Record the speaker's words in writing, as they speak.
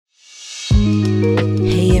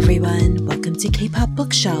Hey everyone, welcome to K-Pop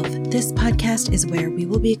Bookshelf. This podcast is where we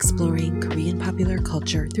will be exploring Korean popular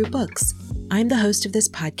culture through books. I'm the host of this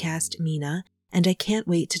podcast, Mina, and I can't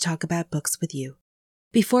wait to talk about books with you.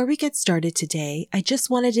 Before we get started today, I just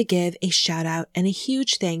wanted to give a shout out and a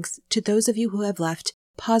huge thanks to those of you who have left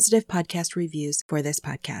positive podcast reviews for this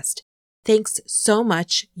podcast. Thanks so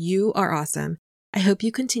much. You are awesome. I hope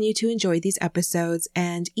you continue to enjoy these episodes,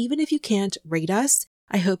 and even if you can't rate us,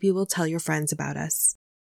 I hope you will tell your friends about us.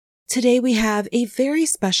 Today we have a very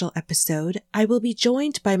special episode. I will be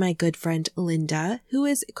joined by my good friend Linda, who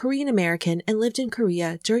is Korean American and lived in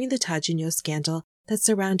Korea during the Tajinyo scandal that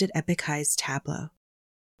surrounded Epic High's Tableau.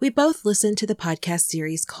 We both listened to the podcast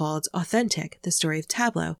series called Authentic, the Story of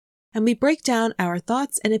Tableau, and we break down our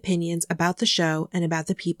thoughts and opinions about the show and about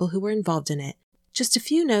the people who were involved in it. Just a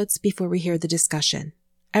few notes before we hear the discussion.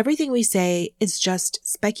 Everything we say is just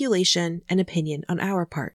speculation and opinion on our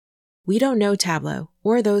part. We don't know Tableau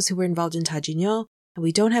or those who were involved in Tajinyo, and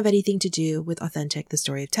we don't have anything to do with Authentic, the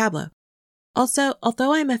Story of Tableau. Also,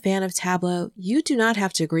 although I'm a fan of Tableau, you do not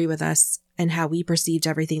have to agree with us and how we perceived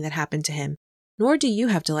everything that happened to him, nor do you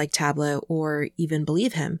have to like Tableau or even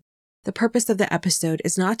believe him. The purpose of the episode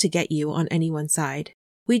is not to get you on anyone's side.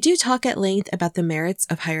 We do talk at length about the merits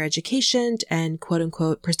of higher education and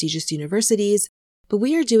quote-unquote prestigious universities, but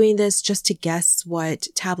we are doing this just to guess what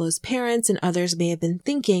Tableau's parents and others may have been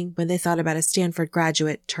thinking when they thought about a Stanford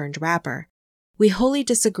graduate turned rapper. We wholly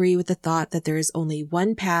disagree with the thought that there is only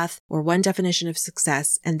one path or one definition of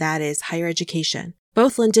success, and that is higher education.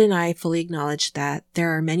 Both Linda and I fully acknowledge that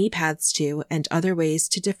there are many paths to and other ways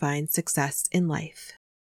to define success in life.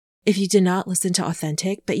 If you did not listen to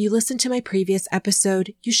Authentic, but you listened to my previous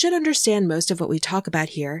episode, you should understand most of what we talk about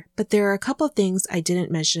here, but there are a couple of things I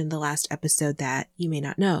didn't mention in the last episode that you may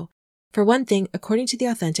not know. For one thing, according to the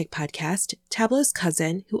Authentic podcast, Tableau's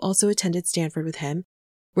cousin, who also attended Stanford with him,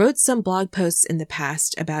 wrote some blog posts in the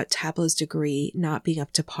past about Tableau's degree not being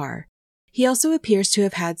up to par. He also appears to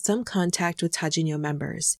have had some contact with Tajinyo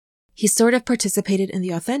members. He sort of participated in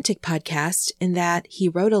the Authentic podcast in that he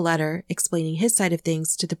wrote a letter explaining his side of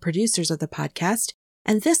things to the producers of the podcast,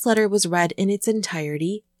 and this letter was read in its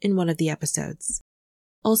entirety in one of the episodes.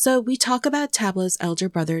 Also, we talk about Tableau's elder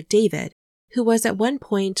brother, David, who was at one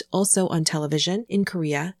point also on television in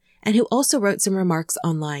Korea, and who also wrote some remarks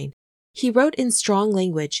online. He wrote in strong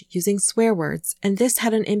language using swear words, and this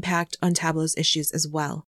had an impact on Tableau's issues as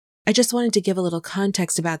well. I just wanted to give a little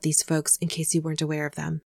context about these folks in case you weren't aware of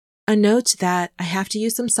them. A note that I have to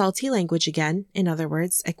use some salty language again, in other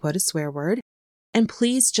words, I quote a swear word, and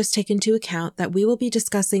please just take into account that we will be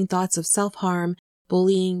discussing thoughts of self-harm,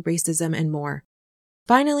 bullying, racism, and more.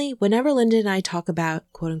 Finally, whenever Linda and I talk about,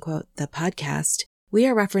 quote-unquote, the podcast, we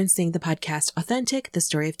are referencing the podcast Authentic, the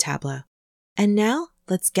Story of Tableau. And now,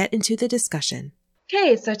 let's get into the discussion.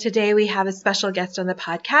 Okay, so today we have a special guest on the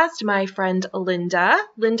podcast, my friend Linda.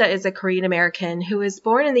 Linda is a Korean American who was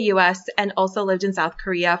born in the U.S. and also lived in South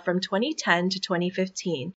Korea from 2010 to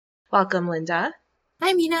 2015. Welcome, Linda.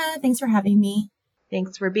 Hi, Mina. Thanks for having me.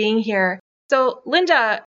 Thanks for being here. So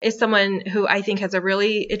Linda is someone who I think has a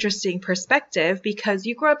really interesting perspective because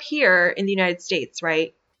you grew up here in the United States,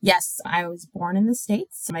 right? Yes, I was born in the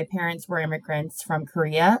States. My parents were immigrants from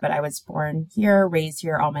Korea, but I was born here, raised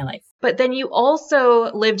here all my life. But then you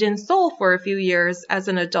also lived in Seoul for a few years as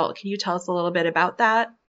an adult. Can you tell us a little bit about that?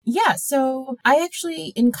 Yeah, so I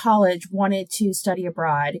actually in college wanted to study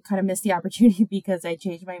abroad. Kind of missed the opportunity because I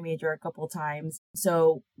changed my major a couple times.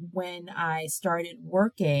 So when I started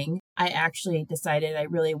working, I actually decided I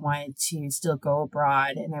really wanted to still go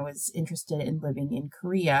abroad. And I was interested in living in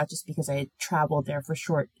Korea just because I had traveled there for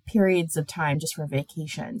short periods of time just for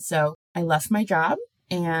vacation. So I left my job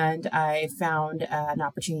and I found an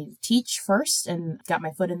opportunity to teach first and got my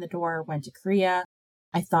foot in the door, went to Korea.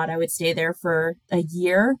 I thought I would stay there for a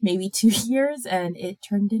year, maybe 2 years, and it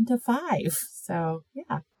turned into 5. So,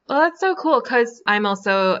 yeah. Well, that's so cool because I'm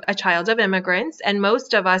also a child of immigrants, and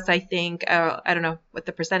most of us, I think, I don't know what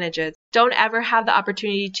the percentage is, don't ever have the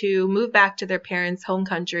opportunity to move back to their parents' home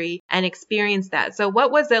country and experience that. So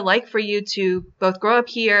what was it like for you to both grow up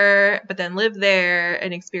here, but then live there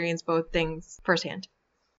and experience both things firsthand?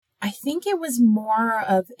 I think it was more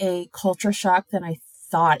of a culture shock than I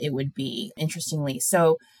thought it would be, interestingly.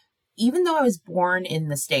 So even though I was born in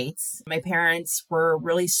the States, my parents were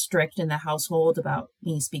really strict in the household about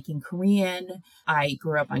me speaking Korean. I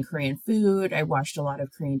grew up on Korean food. I watched a lot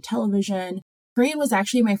of Korean television. Korean was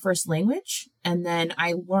actually my first language. And then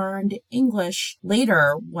I learned English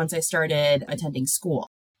later once I started attending school.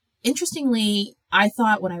 Interestingly, I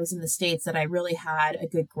thought when I was in the States that I really had a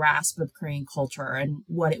good grasp of Korean culture and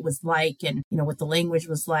what it was like and, what the language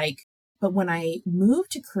was like. But when I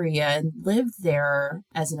moved to Korea and lived there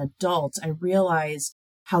as an adult, I realized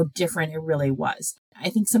how different it really was. I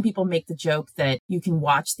think some people make the joke that you can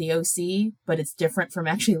watch the OC, but it's different from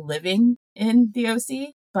actually living in the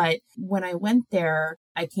OC. But when I went there,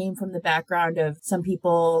 I came from the background of some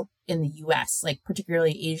people in the US, like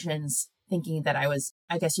particularly Asians, thinking that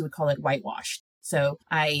I guess you would call it whitewashed. So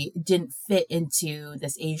I didn't fit into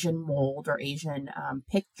this Asian mold or Asian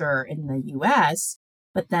picture in the US.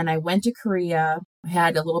 But then I went to Korea,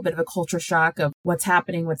 had a little bit of a culture shock of what's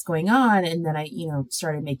happening, what's going on. And then I,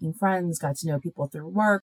 started making friends, got to know people through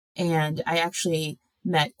work. And I actually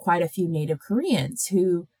met quite a few native Koreans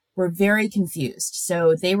who were very confused.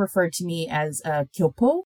 So they referred to me as a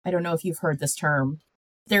kyopo. I don't know if you've heard this term.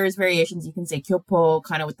 There is variations. You can say kyopo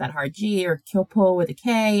kind of with that hard G or kyopo with a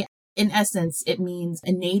K. In essence, it means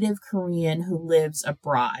a native Korean who lives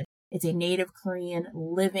abroad. It's a native Korean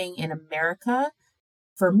living in America.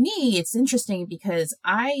 For me, it's interesting because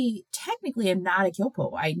I technically am not a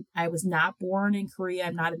kyopo. I was not born in Korea.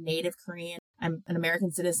 I'm not a native Korean. I'm an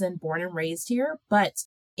American citizen, born and raised here. But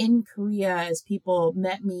in Korea, as people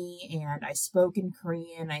met me and I spoke in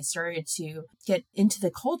Korean, I started to get into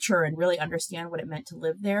the culture and really understand what it meant to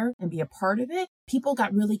live there and be a part of it. People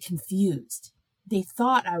got really confused. They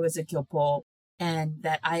thought I was a kyopo and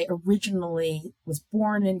that I originally was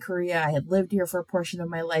born in Korea. I had lived here for a portion of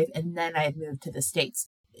my life, and then I had moved to the States.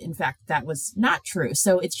 In fact, that was not true.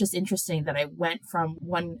 So it's just interesting that I went from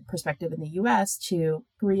one perspective in the US to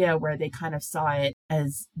Korea, where they kind of saw it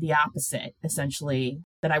as the opposite, essentially,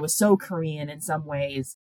 that I was so Korean in some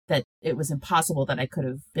ways that it was impossible that I could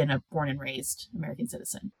have been a born and raised American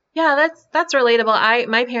citizen. Yeah, that's relatable.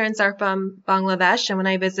 My parents are from Bangladesh, and when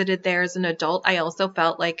I visited there as an adult, I also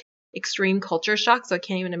felt like extreme culture shock. So I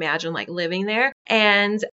can't even imagine like living there.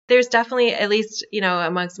 And there's definitely, at least,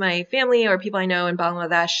 amongst my family or people I know in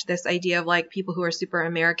Bangladesh, this idea of like people who are super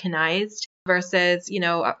Americanized versus,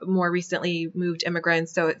 more recently moved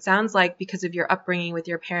immigrants. So it sounds like because of your upbringing with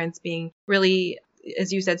your parents being really,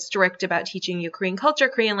 as you said, strict about teaching you Korean culture,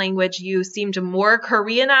 Korean language, you seemed more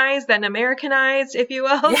Koreanized than Americanized, if you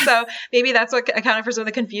will. Yeah. So maybe that's what accounted for some of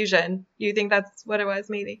the confusion. You think that's what it was,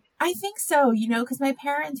 maybe? I think so, because my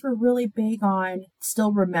parents were really big on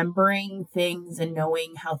still remembering things and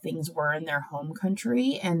knowing how things were in their home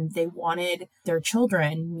country. And they wanted their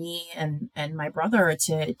children, me and my brother,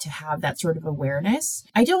 to have that sort of awareness.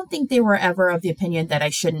 I don't think they were ever of the opinion that I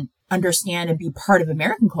shouldn't understand and be part of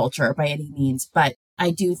American culture by any means, but I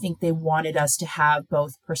do think they wanted us to have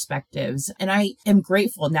both perspectives. And I am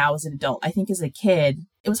grateful now as an adult. I think as a kid,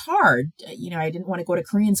 it was hard. I didn't want to go to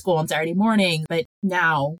Korean school on Saturday morning, but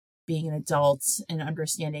now being an adult and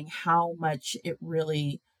understanding how much it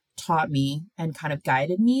really taught me and kind of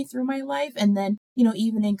guided me through my life. And then,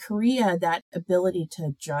 even in Korea, that ability to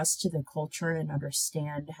adjust to the culture and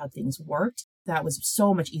understand how things worked, that was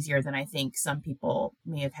so much easier than I think some people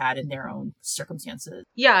may have had in their own circumstances.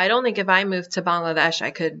 Yeah, I don't think if I moved to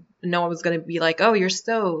Bangladesh, no one was going to be like, oh, you're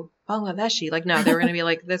so Bangladeshi. Like, no, they were going to be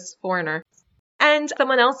like this foreigner. And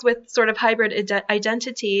someone else with sort of hybrid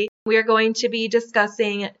identity, we are going to be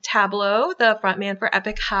discussing Tablo, the frontman for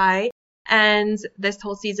Epic High. And this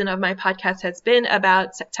whole season of my podcast has been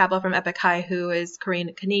about Tablo from Epic High, who is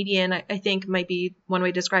Korean Canadian. I think might be one way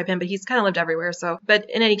to describe him, but he's kind of lived everywhere. But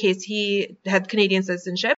in any case, he had Canadian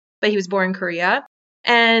citizenship, but he was born in Korea.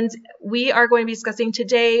 And we are going to be discussing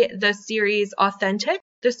today the series Authentic,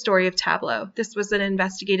 the story of Tablo. This was an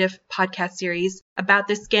investigative podcast series about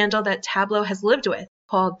the scandal that Tablo has lived with,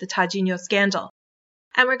 called the Tajinyo scandal.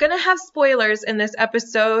 And we're going to have spoilers in this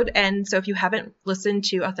episode. And so if you haven't listened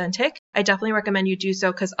to Authentic, I definitely recommend you do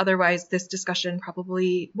so, because otherwise this discussion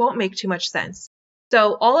probably won't make too much sense.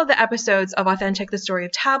 So all of the episodes of Authentic, the story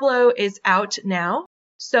of Tablo is out now.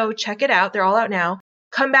 So check it out. They're all out now.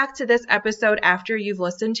 Come back to this episode after you've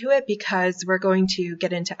listened to it, because we're going to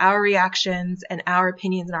get into our reactions and our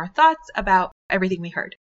opinions and our thoughts about everything we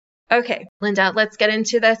heard. Okay, Linda, let's get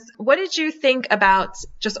into this. What did you think about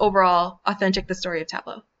just overall Authentic, the story of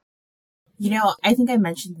Tablo? I think I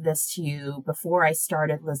mentioned this to you before I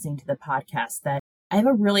started listening to the podcast, that I have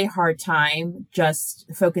a really hard time just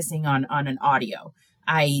focusing on an audio.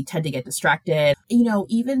 I tend to get distracted.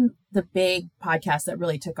 Even the big podcasts that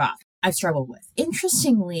really took off, I've struggled with.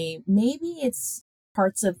 Interestingly, maybe it's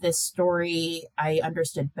parts of this story I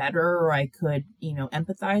understood better, or I could,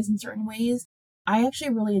 empathize in certain ways. I actually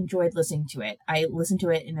really enjoyed listening to it. I listened to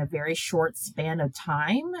it in a very short span of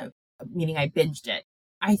time, meaning I binged it.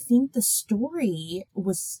 I think the story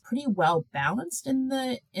was pretty well balanced in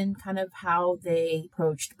kind of how they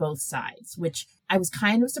approached both sides, which I was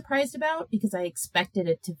kind of surprised about because I expected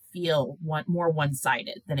it to feel more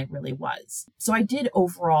one-sided than it really was. So I did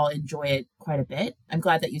overall enjoy it quite a bit. I'm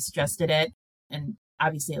glad that you suggested it, and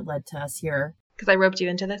obviously it led to us here. Because I roped you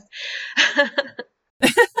into this.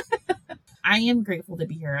 I am grateful to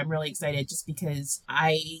be here. I'm really excited just because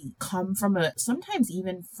I come from sometimes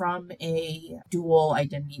even from a dual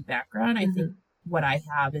identity background. I think what I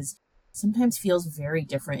have is sometimes feels very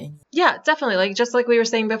different. Yeah, definitely. Like, just like we were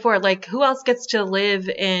saying before, like, who else gets to live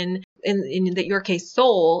in your case,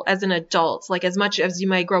 Seoul as an adult? Like, as much as you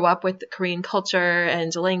might grow up with Korean culture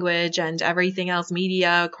and language and everything else,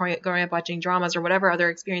 media, growing up watching dramas or whatever other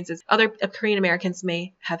experiences other Korean Americans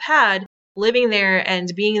may have had, living there and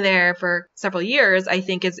being there for several years, I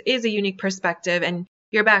think is a unique perspective. And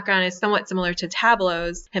your background is somewhat similar to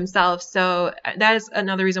Tableau's himself. So that is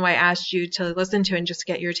another reason why I asked you to listen to and just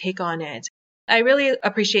get your take on it. I really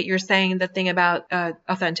appreciate your saying the thing about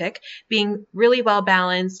authentic, being really well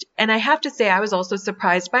balanced. And I have to say, I was also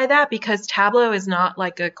surprised by that because Tableau is not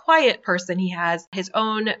like a quiet person. He has his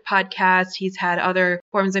own podcast. He's had other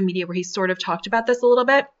forms of media where he's sort of talked about this a little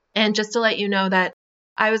bit. And just to let you know that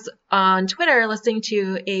I was on Twitter listening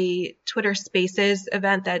to a Twitter Spaces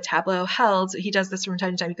event that Tableau held. He does this from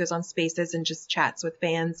time to time. He goes on Spaces and just chats with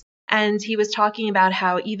fans. And he was talking about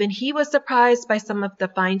how even he was surprised by some of the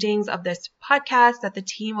findings of this podcast, that the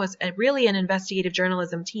team was really an investigative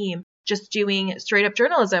journalism team, just doing straight up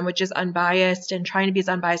journalism, which is unbiased and trying to be as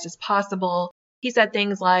unbiased as possible. He said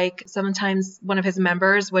things like sometimes one of his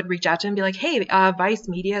members would reach out to him and be like, hey, Vice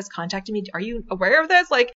Media has contacted me. Are you aware of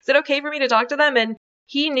this? Like, is it okay for me to talk to them? And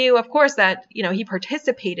he knew, of course, that, he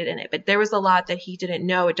participated in it, but there was a lot that he didn't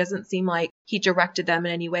know. It doesn't seem like he directed them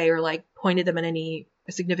in any way or like pointed them in any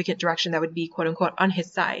significant direction that would be quote unquote on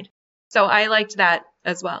his side. So I liked that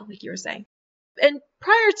as well, like you were saying. And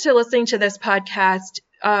prior to listening to this podcast,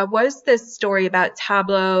 was this story about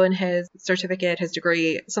Tableau and his certificate, his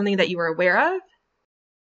degree, something that you were aware of?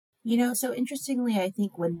 So interestingly, I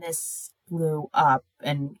think when this blew up,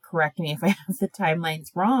 and correct me if I have the timelines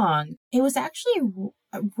wrong, it was actually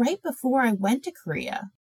right before I went to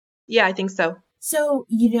Korea. Yeah, I think so. So,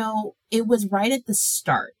 it was right at the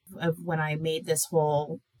start of when I made this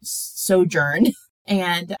whole sojourn.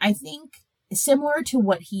 And I think similar to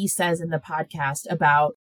what he says in the podcast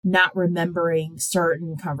about not remembering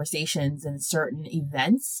certain conversations and certain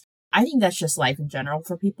events, I think that's just life in general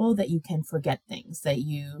for people, that you can forget things, that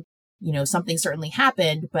something certainly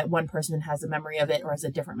happened, but one person has a memory of it or has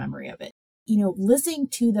a different memory of it. Listening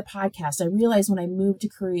to the podcast, I realized when I moved to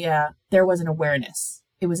Korea, there was an awareness.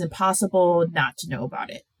 It was impossible not to know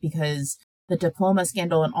about it because the diploma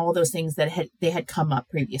scandal and all those things that they had come up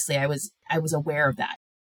previously, I was aware of that.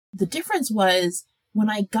 The difference was when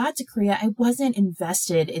I got to Korea, I wasn't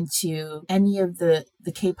invested into any of the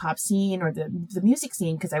K-pop scene or the music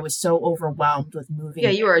scene because I was so overwhelmed with moving. Yeah,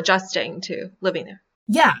 you were adjusting to living there.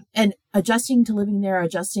 Yeah, and adjusting to living there,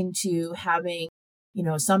 adjusting to having,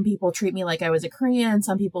 some people treat me like I was a Korean,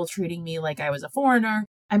 some people treating me like I was a foreigner.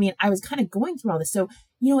 I mean, I was kind of going through all this. So,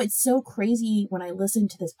 it's so crazy when I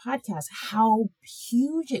listened to this podcast, how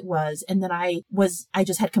huge it was. And that I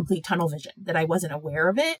just had complete tunnel vision, that I wasn't aware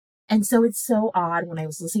of it. And so it's so odd when I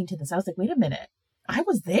was listening to this, I was like, wait a minute, I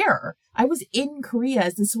was there. I was in Korea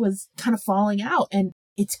as this was kind of falling out. And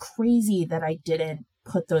it's crazy that I didn't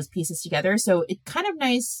put those pieces together. So it's kind of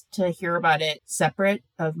nice to hear about it separate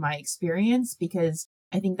of my experience, because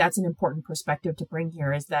I think that's an important perspective to bring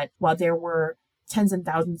here, is that while there were tens and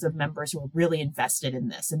thousands of members who were really invested in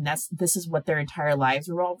this, and this is what their entire lives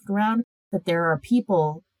revolved around, that there are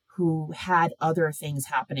people who had other things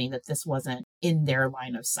happening, that this wasn't in their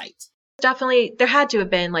line of sight. Definitely, there had to have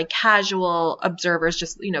been like casual observers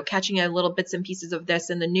just, catching little bits and pieces of this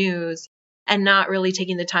in the news and not really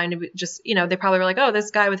taking the time to just, they probably were like, oh,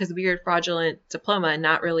 this guy with his weird fraudulent diploma, and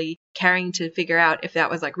not really caring to figure out if that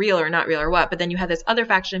was like real or not real or what. But then you had this other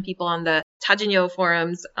faction of people on the Tajinyo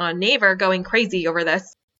forums on Naver going crazy over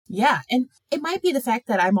this. Yeah. And it might be the fact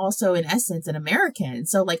that I'm also in essence an American.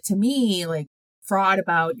 So like to me, like fraud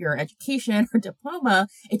about your education or diploma,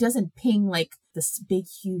 it doesn't ping like this big,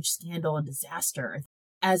 huge scandal and disaster.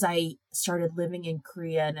 As I started living in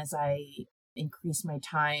Korea and as I increased my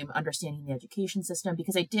time understanding the education system,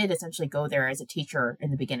 because I did essentially go there as a teacher in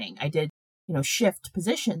the beginning. I did, shift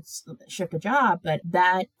positions, shift a job, but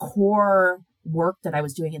that core work that I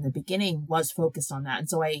was doing in the beginning was focused on that. And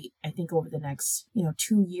so I think over the next,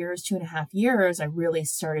 2.5 years, I really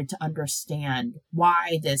started to understand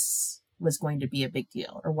why this was going to be a big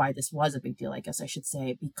deal, or why this was a big deal, I guess I should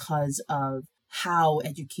say, because of how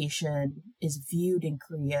education is viewed in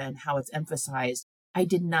Korea and how it's emphasized. I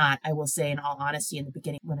will say in all honesty, in the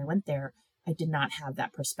beginning when I went there, I did not have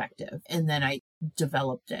that perspective. And then I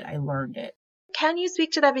developed it. I learned it. Can you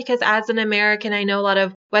speak to that? Because as an American, I know a lot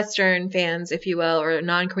of Western fans, if you will, or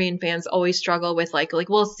non-Korean fans always struggle with like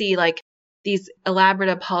we'll see like these elaborate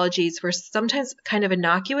apologies for sometimes kind of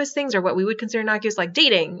innocuous things or what we would consider innocuous, like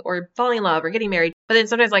dating or falling in love or getting married, but then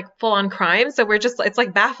sometimes like full on crime. So it's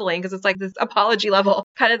like baffling because it's like this apology level,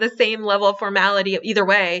 kind of the same level of formality either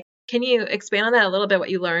way. Can you expand on that a little bit, what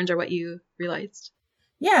you learned or what you realized?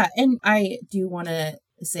 Yeah. And I do want to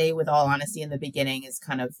say with all honesty in the beginning is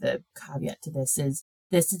kind of the caveat to this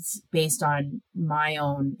is based on my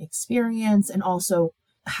own experience and also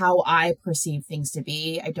how I perceive things to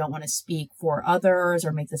be. I don't want to speak for others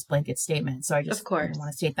or make this blanket statement. So I just want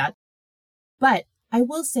to state that. But I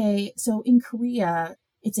will say, so in Korea,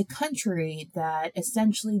 it's a country that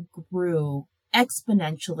essentially grew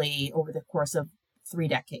exponentially over the course of 3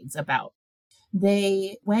 decades about.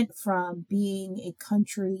 They went from being a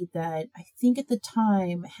country that I think at the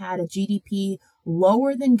time had a GDP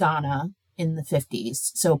lower than Ghana in the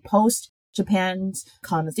 50s. So post Japan's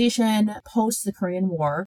colonization, post the Korean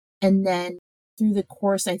War. And then through the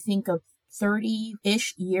course, I think of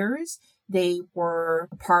 30-ish years, they were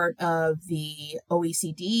a part of the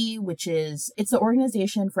OECD, it's the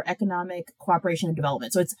Organization for Economic Cooperation and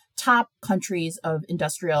Development. So it's top countries of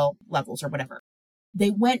industrial levels or whatever.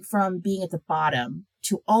 They went from being at the bottom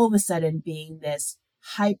to all of a sudden being this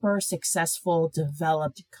hyper successful,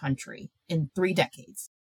 developed country in 3 decades.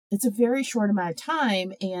 It's a very short amount of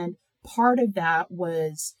time. And part of that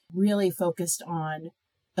was really focused on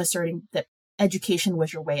asserting that education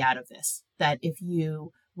was your way out of this, that if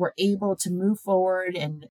you were able to move forward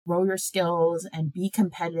and grow your skills and be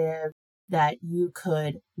competitive, that you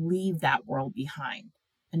could leave that world behind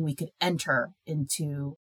and we could enter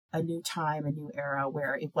into a new time, a new era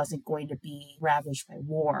where it wasn't going to be ravaged by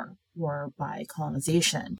war or by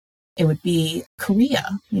colonization. It would be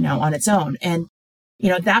Korea, on its own. And,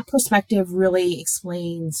 that perspective really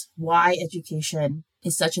explains why education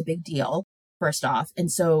is such a big deal, first off.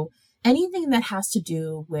 And so anything that has to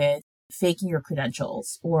do with faking your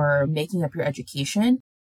credentials or making up your education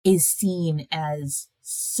is seen as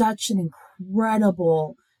such an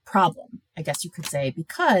incredible problem, I guess you could say,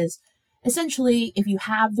 because essentially, if you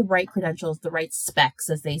have the right credentials, the right specs,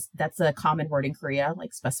 that's a common word in Korea,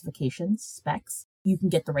 like specifications, specs, you can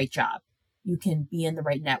get the right job. You can be in the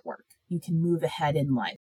right network. You can move ahead in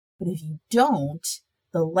life. But if you don't,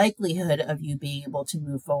 the likelihood of you being able to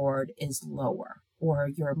move forward is lower or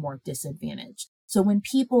you're more disadvantaged. So when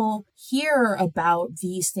people hear about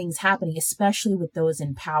these things happening, especially with those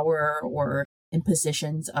in power or in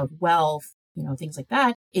positions of wealth, things like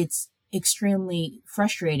that, it's extremely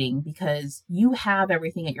frustrating because you have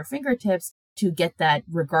everything at your fingertips to get that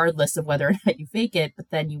regardless of whether or not you fake it, but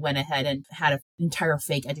then you went ahead and had an entire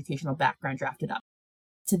fake educational background drafted up.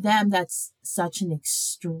 To them, that's such an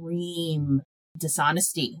extreme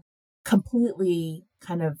dishonesty, completely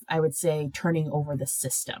kind of, I would say, turning over the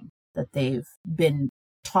system that they've been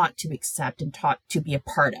taught to accept and taught to be a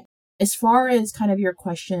part of. As far as kind of your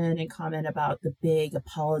question and comment about the big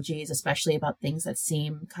apologies, especially about things that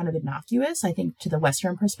seem kind of innocuous, I think to the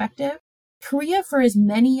Western perspective, Korea, for as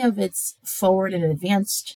many of its forward and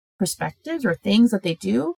advanced perspectives or things that they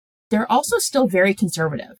do, they're also still very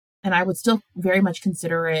conservative. And I would still very much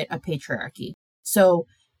consider it a patriarchy. So,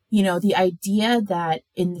 the idea that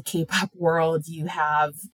in the K-pop world, you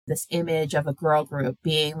have this image of a girl group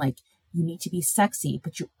being like, you need to be sexy,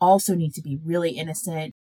 but you also need to be really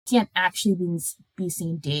innocent. You can't actually be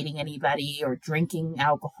seen dating anybody or drinking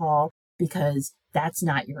alcohol because that's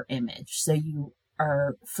not your image. So you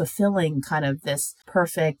are fulfilling kind of this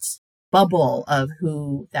perfect bubble of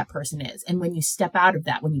who that person is. And when you step out of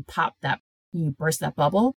that, when you you burst that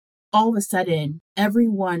bubble, all of a sudden,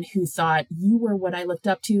 everyone who thought you were what I looked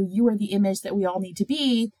up to, you are the image that we all need to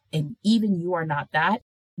be, and even you are not that,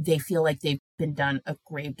 they feel like they've been done a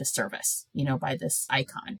grave disservice, by this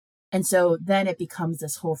icon. And so then it becomes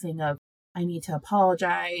this whole thing of, I need to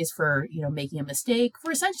apologize for, making a mistake,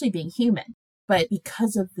 for essentially being human. But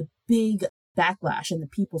because of the big backlash and the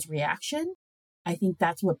people's reaction, I think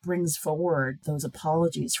that's what brings forward those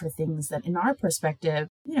apologies for things that in our perspective,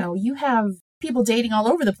 you have people dating all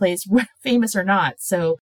over the place, famous or not.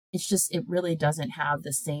 So it really doesn't have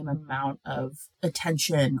the same amount of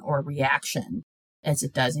attention or reaction as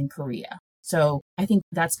it does in Korea. So I think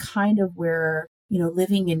that's kind of where,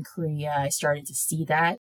 living in Korea, I started to see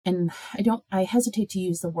that. And I hesitate to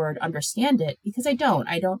use the word understand it because I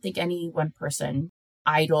don't think any one person,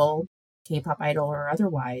 idol, K-pop idol or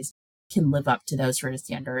otherwise, can live up to those sort of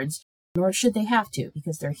standards, nor should they have to,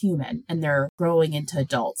 because they're human and they're growing into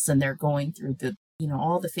adults and they're going through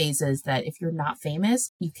all the phases that if you're not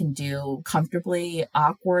famous, you can do comfortably,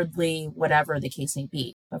 awkwardly, whatever the case may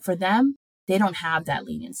be. But for them, they don't have that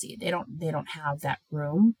leniency. They don't have that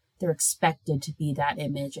room. They're expected to be that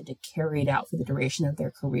image and to carry it out for the duration of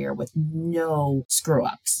their career with no screw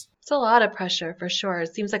ups. It's a lot of pressure for sure.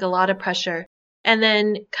 It seems like a lot of pressure. And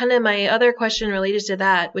then kind of my other question related to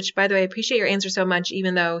that, which by the way, I appreciate your answer so much,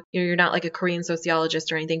 even though you're not like a Korean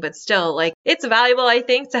sociologist or anything, but still like it's valuable, I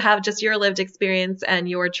think, to have just your lived experience and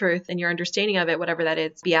your truth and your understanding of it, whatever that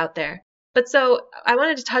is, be out there. But so I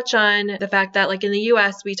wanted to touch on the fact that like in the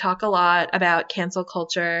US, we talk a lot about cancel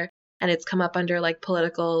culture and it's come up under like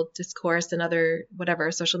political discourse and other whatever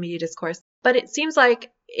social media discourse. But it seems like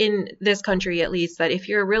in this country, at least, that if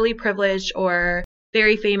you're really privileged or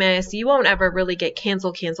very famous, you won't ever really get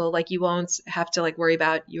canceled. Like you won't have to like worry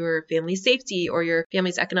about your family's safety or your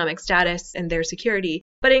family's economic status and their security.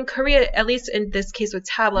 But in Korea, at least in this case with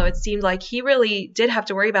Tablo, it seemed like he really did have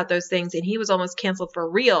to worry about those things and he was almost canceled for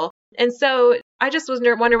real. And so I just was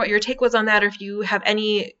wondering what your take was on that, or if you have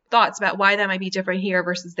any thoughts about why that might be different here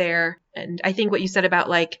versus there. And I think what you said about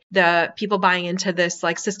like the people buying into this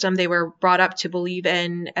like system they were brought up to believe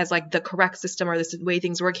in as like the correct system or this is the way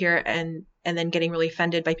things work here, and then getting really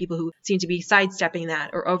offended by people who seem to be sidestepping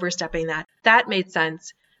that or overstepping that. That made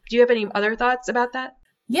sense. Do you have any other thoughts about that?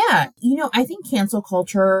 Yeah, I think cancel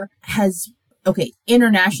culture has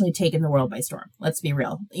internationally taken the world by storm. Let's be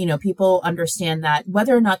real. People understand that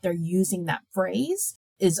whether or not they're using that phrase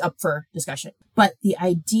is up for discussion. But the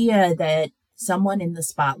idea that someone in the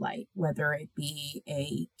spotlight, whether it be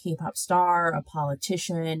a K-pop star, a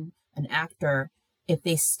politician, an actor, if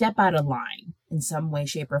they step out of line in some way,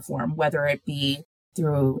 shape, or form, whether it be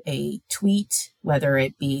through a tweet, whether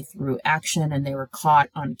it be through action and they were caught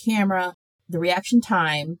on camera, the reaction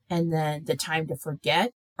time and then the time to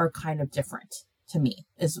forget are kind of different to me,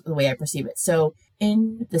 is the way I perceive it. So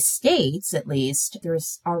in the States, at least,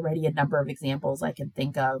 there's already a number of examples I can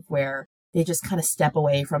think of where they just kind of step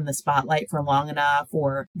away from the spotlight for long enough,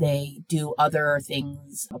 or they do other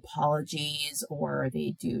things, apologies, or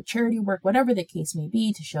they do charity work, whatever the case may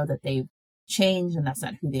be, to show that they've changed and that's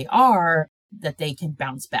not who they are, that they can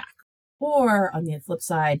bounce back. Or on the flip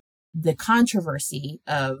side, the controversy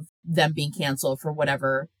of them being canceled for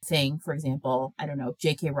whatever thing, for example, I don't know,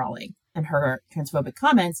 J.K. Rowling and her transphobic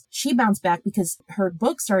comments, she bounced back because her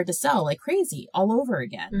book started to sell like crazy all over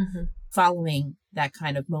again, following that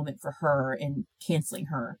kind of moment for her and canceling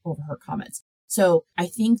her over her comments. So I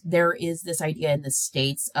think there is this idea in the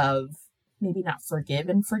States of maybe not forgive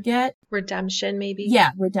and forget. Redemption, maybe.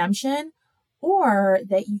 Yeah, redemption. Or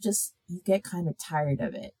that you get kind of tired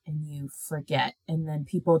of it and you forget, and then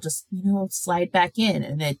people just, slide back in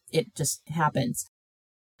and it just happens.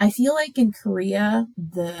 I feel like in Korea,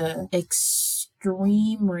 the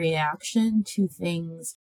extreme reaction to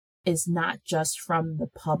things is not just from the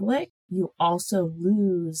public. You also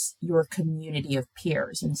lose your community of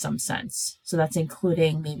peers in some sense. So that's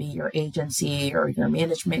including maybe your agency or your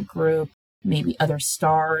management group, maybe other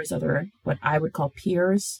stars, other what I would call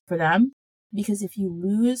peers for them. Because if you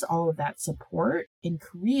lose all of that support in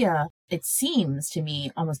Korea, it seems to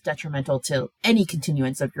me almost detrimental to any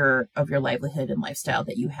continuance of your livelihood and lifestyle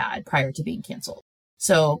that you had prior to being canceled.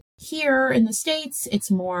 So here in the States,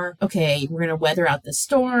 it's more, okay, we're going to weather out the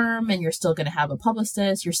storm and you're still going to have a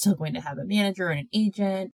publicist. You're still going to have a manager and an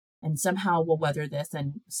agent, and somehow we'll weather this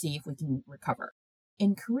and see if we can recover.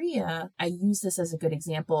 In Korea, I use this as a good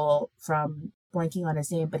example from blanking on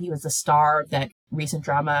his name, but he was the star of that recent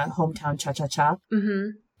drama, Hometown Cha-Cha-Cha.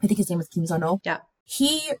 I think his name was Kim Sun-ho. Yeah.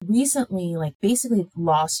 He recently, basically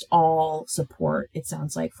lost all support, it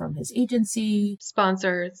sounds like, from his agency.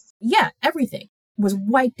 Sponsors. Yeah, everything was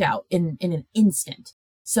wiped out in an instant.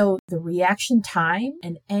 So the reaction time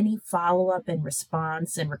and any follow-up and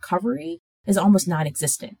response and recovery is almost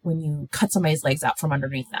non-existent when you cut somebody's legs out from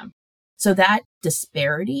underneath them. So that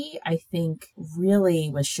disparity, I think,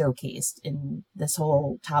 really was showcased in this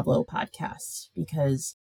whole Tablo podcast,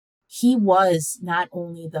 because he was not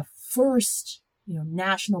only the first,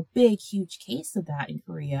 national, big, huge case of that in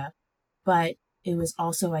Korea, but it was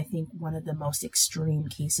also, I think, one of the most extreme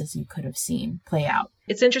cases you could have seen play out.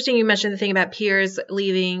 It's interesting you mentioned the thing about peers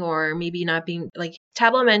leaving or maybe not being, like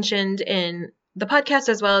Tablo mentioned in the podcast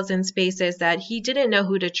as well as in Spaces, that he didn't know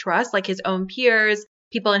who to trust, like his own peers,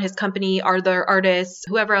 people in his company, other artists,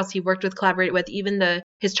 whoever else he worked with, collaborated with, even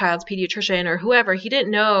his child's pediatrician or whoever. He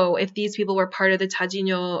didn't know if these people were part of the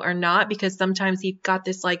Tajinyo or not, because sometimes he got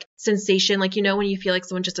this sensation, when you feel like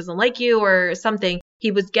someone just doesn't like you or something,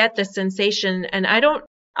 he would get this sensation. And I don't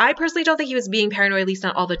I personally don't think he was being paranoid, at least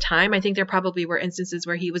not all the time. I think there probably were instances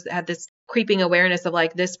where he had this creeping awareness of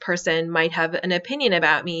like, this person might have an opinion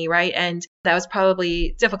about me, right? And that was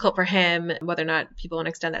probably difficult for him, whether or not people want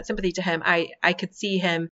to extend that sympathy to him. I could see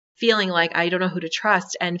him feeling like I don't know who to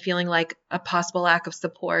trust and feeling like a possible lack of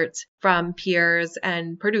support from peers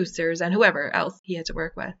and producers and whoever else he had to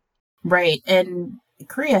work with. Right. And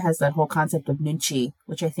Korea has that whole concept of nunchi,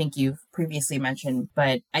 which I think you've previously mentioned,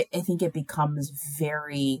 but I think it becomes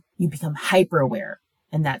you become hyper aware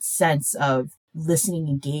in that sense of listening,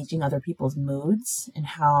 engaging other people's moods and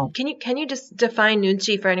how. Can you just define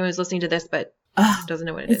nunchi for anyone who's listening to this but doesn't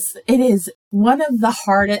know what it is? It is one of the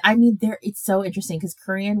hardest. I mean, it's so interesting because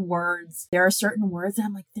Korean words, there are certain words that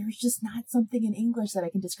I'm like, there's just not something in English that I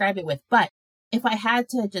can describe it with. But if I had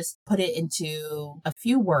to just put it into a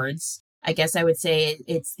few words, I guess I would say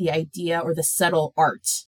it's the idea or the subtle art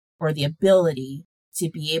or the ability to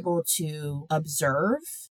be able to observe,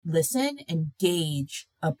 listen, and gauge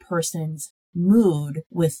a person's mood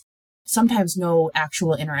with sometimes no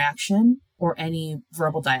actual interaction or any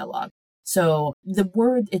verbal dialogue. So the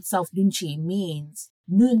word itself, nunchi,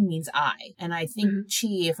 nun means eye. And I think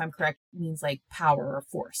chi, if I'm correct, means like power or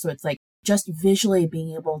force. So it's like just visually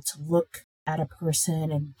being able to look at a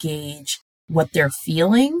person and gauge what they're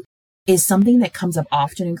feeling is something that comes up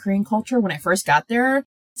often in Korean culture. When I first got there,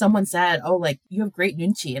 someone said, oh, like, you have great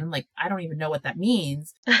nunchi. And I'm like, I don't even know what that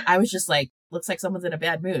means. I was just like, looks like someone's in a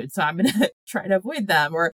bad mood. So I'm going to try to avoid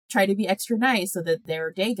them or try to be extra nice so that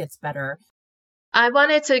their day gets better. I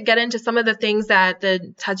wanted to get into some of the things that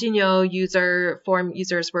the Tajinyo forum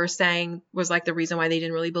users were saying was like the reason why they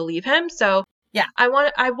didn't really believe him. So yeah, one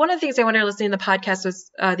of the things I wanted to listen to in the podcast was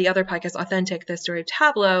the other podcast, Authentic, the story of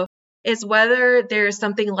Tableau, is whether there's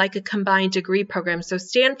something like a combined degree program. So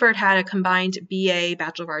Stanford had a combined BA,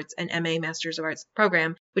 Bachelor of Arts, and MA, Masters of Arts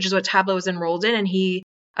program, which is what Tableau was enrolled in. And he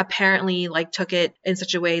apparently like took it in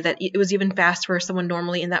such a way that it was even fast for someone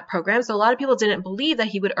normally in that program. So a lot of people didn't believe that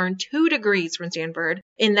he would earn 2 degrees from Stanford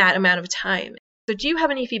in that amount of time. So do you have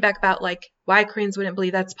any feedback about like why Koreans wouldn't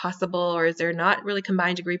believe that's possible, or is there not really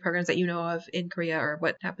combined degree programs that you know of in Korea, or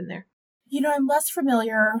what happened there? You know, I'm less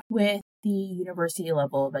familiar with the university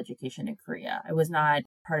level of education in Korea. I was not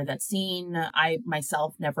part of that scene. I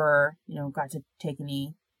myself never, got to take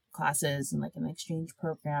any classes in like an exchange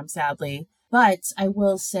program, sadly. But I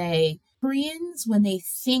will say Koreans, when they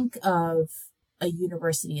think of a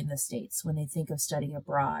university in the States, when they think of studying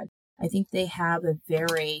abroad, I think they have a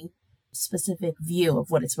very specific view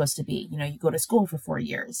of what it's supposed to be. You go to school for 4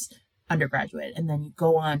 years, undergraduate, and then you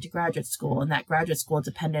go on to graduate school, and that graduate school,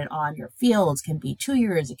 dependent on your fields, can be 2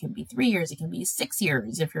 years, it can be 3 years, it can be 6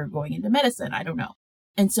 years if you're going into medicine. I don't know.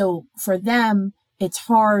 And so for them, it's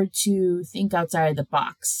hard to think outside of the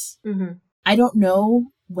box. Mm-hmm. I don't know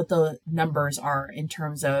what the numbers are in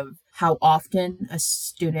terms of how often a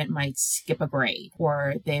student might skip a grade,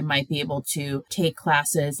 or they might be able to take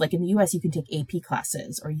classes. Like in the US, you can take AP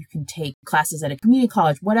classes, or you can take classes at a community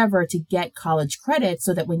college, whatever, to get college credit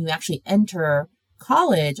so that when you actually enter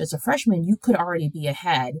college as a freshman, you could already be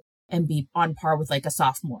ahead and be on par with like a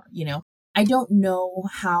sophomore, I don't know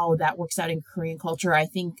how that works out in Korean culture. I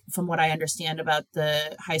think from what I understand about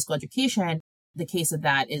the high school education, the case of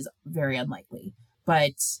that is very unlikely.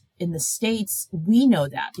 But in the States, we know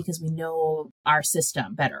that because we know our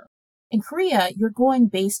system better. In Korea, you're going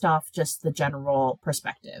based off just the general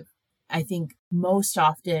perspective. I think most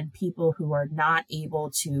often people who are not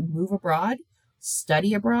able to move abroad,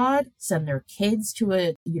 study abroad, send their kids to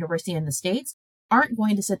a university in the States, aren't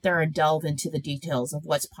going to sit there and delve into the details of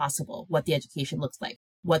what's possible, what the education looks like,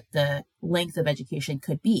 what the length of education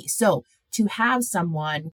could be. So to have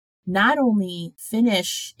someone not only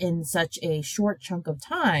finish in such a short chunk of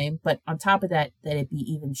time, but on top of that it be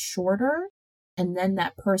even shorter, and then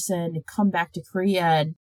that person come back to Korea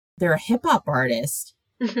and they're a hip hop artist,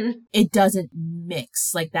 it doesn't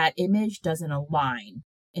mix. Like that image doesn't align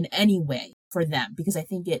in any way for them, because I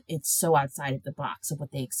think it's so outside of the box of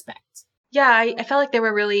what they expect. Yeah, I felt like they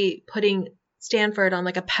were really putting Stanford on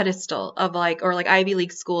like a pedestal of like, or like Ivy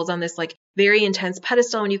League schools on this like very intense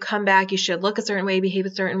pedestal. When you come back, you should look a certain way, behave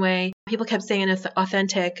a certain way. People kept saying in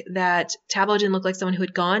Authentic that Tableau didn't look like someone who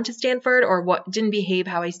had gone to Stanford or what didn't behave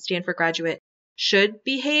how a Stanford graduate should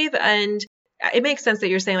behave. And it makes sense that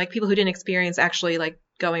you're saying like people who didn't experience actually like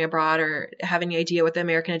going abroad or have any idea what the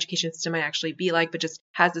American education system might actually be like, but just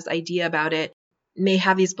has this idea about it, may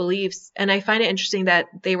have these beliefs. And I find it interesting that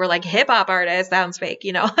they were like hip hop artists. Sounds fake,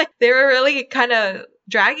 like they were really kind of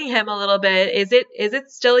dragging him a little bit. Is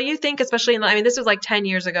it still, you think, especially this was like 10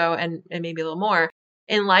 years ago and maybe a little more,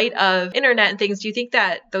 in light of internet and things, do you think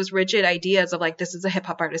that those rigid ideas of like, this is a hip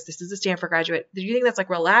hop artist, this is a Stanford graduate, do you think that's like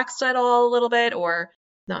relaxed at all a little bit or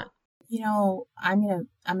not? I'm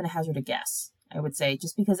gonna hazard a guess, I would say,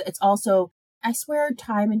 just because it's also, I swear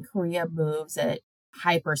time in Korea moves at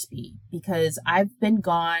hyper speed, because I've been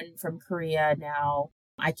gone from Korea now.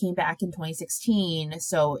 I came back in 2016,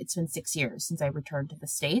 so it's been 6 years since I returned to the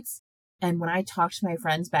States. And when I talk to my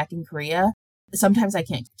friends back in Korea, sometimes I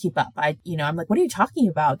can't keep up. I'm like, what are you talking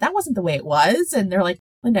about? That wasn't the way it was. And they're like,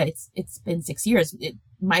 Linda, it's been 6 years. It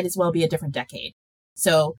might as well be a different decade.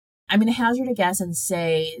 So I'm going to hazard a guess and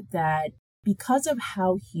say that because of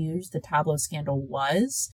how huge the Tableau scandal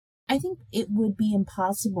was, I think it would be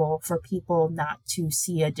impossible for people not to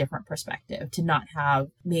see a different perspective, to not have,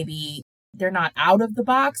 maybe they're not out of the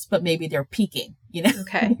box, but maybe they're peeking,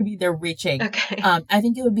 Okay. Maybe they're reaching. Okay. I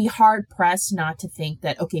think it would be hard pressed not to think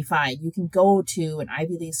that, okay, fine, you can go to an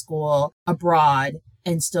Ivy League school abroad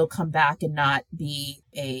and still come back and not be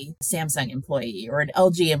a Samsung employee or an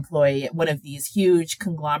LG employee at one of these huge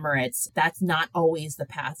conglomerates. That's not always the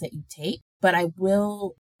path that you take. But I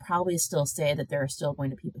will probably still say that there are still going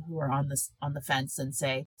to be people who are on the fence and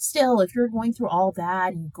say, still, if you're going through all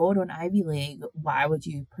that and you go to an Ivy League, why would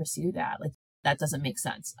you pursue that? Like, that doesn't make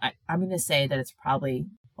sense. I'm going to say that it's probably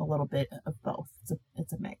a little bit of both.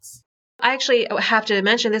 It's a mix. I actually have to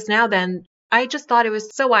mention this now then. I just thought it was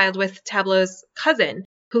so wild with Tableau's cousin,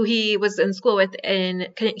 who he was in school with in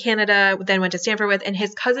Canada, then went to Stanford with, and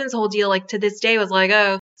his cousin's whole deal, like to this day, was like,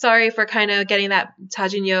 oh, sorry for kind of getting that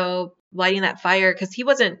Tajinyo, lighting that fire, because he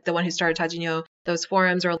wasn't the one who started Tajinyo, those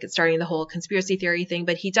forums, or starting the whole conspiracy theory thing,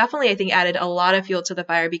 but he definitely, I think, added a lot of fuel to the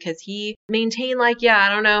fire because he maintained like, yeah, I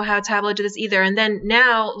don't know how Tableau did this either. And then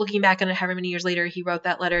now, looking back on it, however many years later, he wrote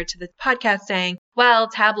that letter to the podcast saying, well,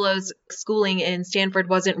 Tableau's schooling in Stanford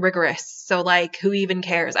wasn't rigorous, so like, who even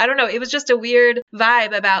cares? I don't know. It was just a weird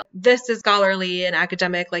vibe about this is scholarly and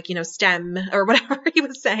academic, like, STEM or whatever he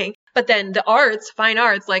was saying. But then the arts, fine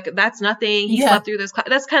arts, like that's nothing. He slept through those.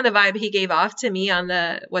 That's kind of the vibe he gave off to me on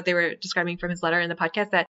what they were describing from his letter in the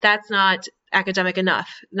podcast, that's not academic enough,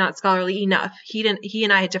 not scholarly enough. He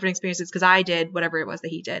and I had different experiences because I did whatever it was that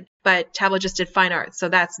he did, but Tableau just did fine arts. So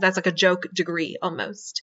that's like a joke degree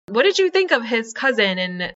almost. What did you think of his cousin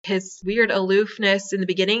and his weird aloofness in the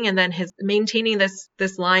beginning and then his maintaining this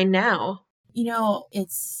line now?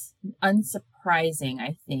 It's unsurprising,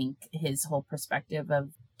 I think, his whole perspective of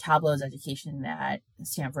Tableau's education at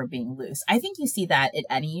Stanford being loose. I think you see that at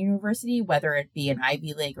any university, whether it be an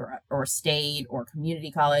Ivy League or state or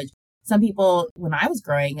community college. Some people, when I was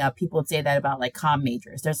growing up, people would say that about like comm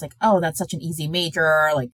majors. There's like, oh, that's such an easy major.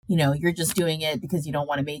 Like, you're just doing it because you don't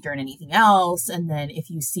want to major in anything else. And then if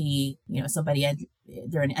you see, somebody,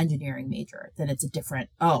 they're an engineering major, then it's a different,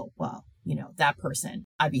 oh, well, that person,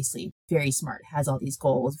 obviously very smart, has all these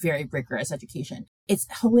goals, very rigorous education. It's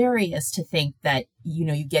hilarious to think that,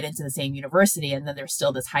 you get into the same university and then there's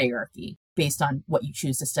still this hierarchy based on what you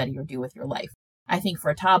choose to study or do with your life. I think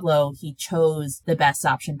for Tableau, he chose the best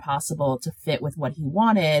option possible to fit with what he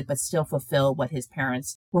wanted, but still fulfill what his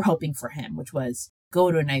parents were hoping for him, which was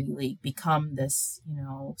go to an Ivy League, become this,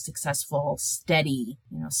 successful, steady,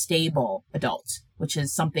 stable adult, which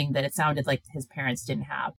is something that it sounded like his parents didn't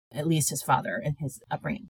have, at least his father and his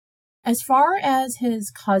upbringing. As far as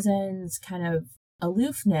his cousin's kind of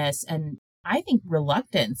aloofness and I think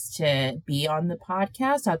reluctance to be on the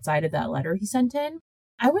podcast outside of that letter he sent in,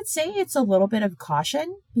 I would say it's a little bit of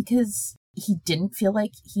caution because he didn't feel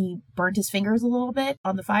like he burnt his fingers a little bit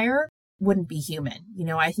on the fire. Wouldn't be human.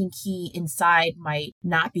 I think he inside might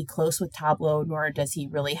not be close with Tableau, nor does he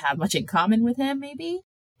really have much in common with him, maybe.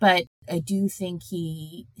 But I do think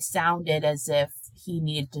he sounded as if he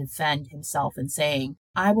needed to defend himself and saying,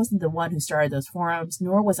 I wasn't the one who started those forums,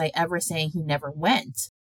 nor was I ever saying he never went.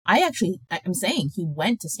 I'm saying he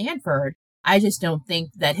went to Stanford. I just don't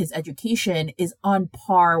think that his education is on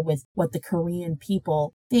par with what the Korean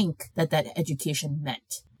people think that education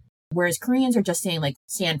meant. Whereas Koreans are just saying like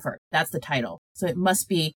Stanford, that's the title. So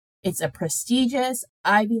it's a prestigious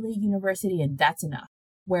Ivy League university and that's enough.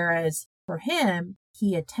 Whereas for him,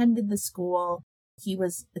 he attended the school. He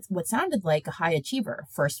was what sounded like a high achiever,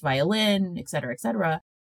 first violin, et cetera, et cetera.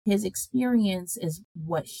 His experience is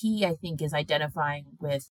what he, I think, is identifying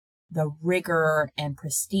with the rigor and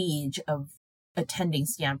prestige of attending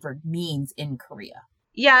Stanford means in Korea.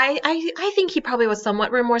 Yeah, I think he probably was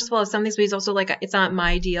somewhat remorseful of some things, but he's also like, it's not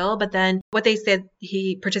my deal. But then what they said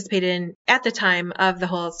he participated in at the time of the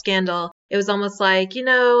whole scandal, it was almost like,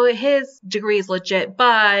 his degree is legit,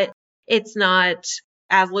 but it's not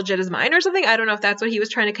as legit as mine or something. I don't know if that's what he was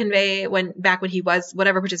trying to convey back when he was,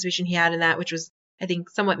 whatever participation he had in that, which was I think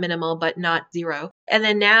somewhat minimal, but not zero. And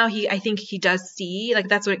then now I think he does see, like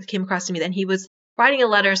that's what it came across to me. Then he was writing a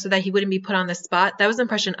letter so that he wouldn't be put on the spot. That was the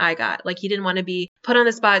impression I got. Like he didn't want to be put on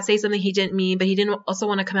the spot, say something he didn't mean, but he didn't also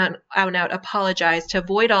want to come out and out, apologize. To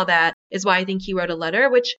avoid all that is why I think he wrote a letter,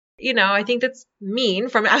 which, I think that's mean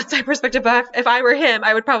from an outside perspective. But if I were him,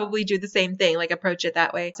 I would probably do the same thing, like approach it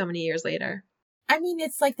that way so many years later. I mean,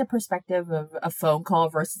 it's like the perspective of a phone call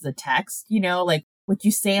versus a text, like what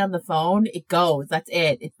you say on the phone, it goes, that's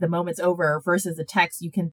it. It's the moment's over versus a text.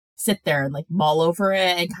 You can sit there and like mull over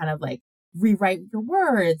it and kind of like rewrite your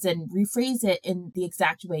words and rephrase it in the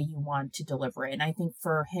exact way you want to deliver it. And I think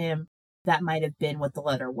for him, that might have been what the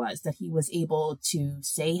letter was, that he was able to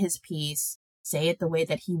say his piece, say it the way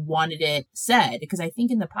that he wanted it said. Because I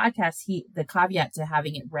think in the podcast, the caveat to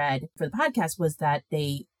having it read for the podcast was that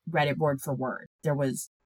they read it word for word. There was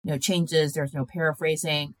no changes. There's no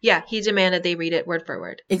paraphrasing. Yeah, he demanded they read it word for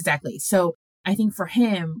word. Exactly. So I think for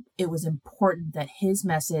him, it was important that his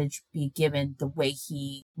message be given the way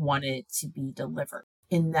he wanted it to be delivered.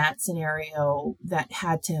 In that scenario, that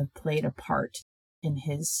had to have played a part in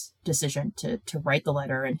his decision to write the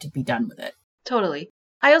letter and to be done with it. Totally.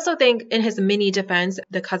 I also think in his mini defense,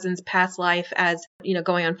 the cousin's past life as,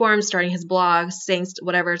 going on forums, starting his blog, saying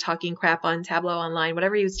whatever, talking crap on Tableau online,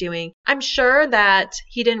 whatever he was doing, I'm sure that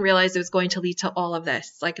he didn't realize it was going to lead to all of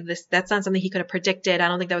this. Like this, that's not something he could have predicted. I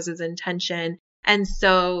don't think that was his intention. And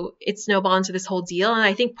so it snowballed into this whole deal. And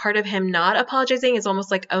I think part of him not apologizing is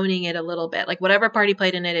almost like owning it a little bit. Like whatever part he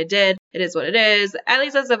played in it, it did. It is what it is. At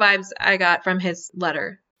least that's the vibes I got from his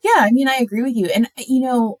letter. Yeah, I mean, I agree with you. And,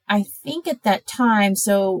 I think at that time,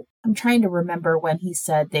 so I'm trying to remember when he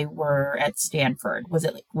said they were at Stanford. Was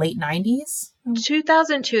it like late 90s?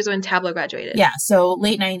 2002 is when Tableau graduated. Yeah, so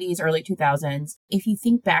late 90s, early 2000s. If you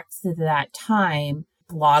think back to that time,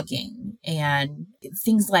 blogging and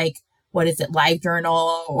things like, what is it,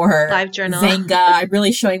 LiveJournal or Xanga. I'm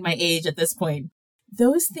really showing my age at this point.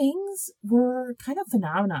 Those things were kind of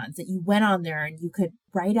phenomenons that you went on there and you could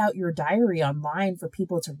write out your diary online for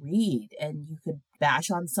people to read, and you could bash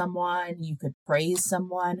on someone, you could praise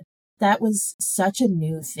someone. That was such a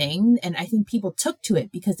new thing. And I think people took to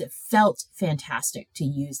it because it felt fantastic to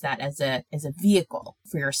use that as a vehicle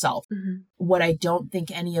for yourself. Mm-hmm. What I don't think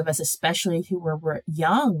any of us, especially who were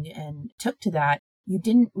young and took to that, you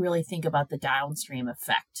didn't really think about the downstream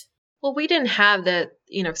effect. Well, we didn't have the,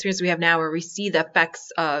 experience we have now where we see the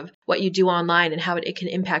effects of what you do online and how it can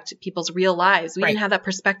impact people's real lives. We didn't have that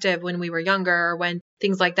perspective when we were younger or when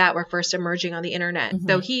things like that were first emerging on the internet. Mm-hmm.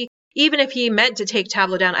 So even if he meant to take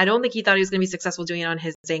Tableau down, I don't think he thought he was going to be successful doing it on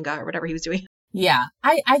his Xanga or whatever he was doing. Yeah,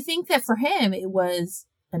 I think that for him, it was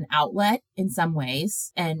an outlet in some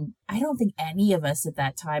ways. And I don't think any of us at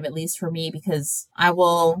that time, at least for me, because I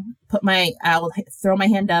will throw my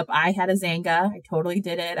hand up. I had a Xanga. I totally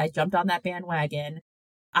did it. I jumped on that bandwagon.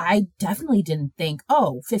 I definitely didn't think,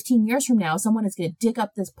 15 years from now, someone is going to dig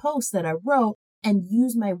up this post that I wrote and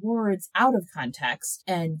use my words out of context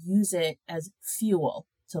and use it as fuel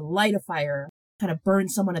to light a fire, kind of burn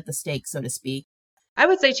someone at the stake, so to speak. I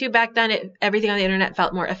would say too, back then, everything on the internet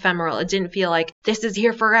felt more ephemeral. It didn't feel like this is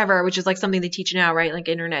here forever, which is like something they teach now, right? Like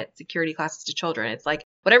internet security classes to children. It's like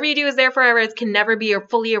whatever you do is there forever. It can never be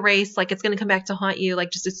fully erased. Like it's going to come back to haunt you. Like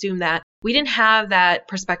just assume that. We didn't have that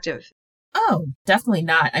perspective. Oh, definitely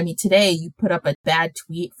not. I mean, today you put up a bad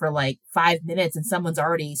tweet for like 5 minutes and someone's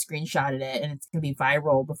already screenshotted it and it's going to be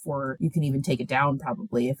viral before you can even take it down,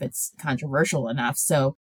 probably, if it's controversial enough.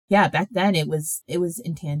 So yeah, back then it was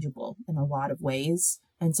intangible in a lot of ways.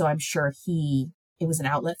 And so I'm sure it was an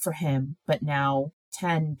outlet for him. But now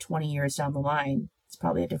 10, 20 years down the line, it's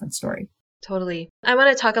probably a different story. Totally. I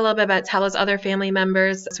want to talk a little bit about Tableau's other family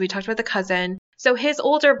members. So we talked about the cousin. So his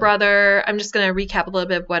older brother, I'm just going to recap a little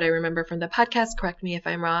bit of what I remember from the podcast. Correct me if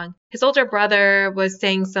I'm wrong. His older brother was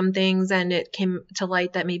saying some things and it came to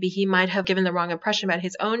light that maybe he might have given the wrong impression about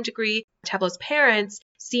his own degree. Tableau's parents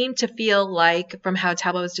seemed to feel like, from how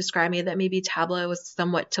Tableau was describing it, that maybe Tableau was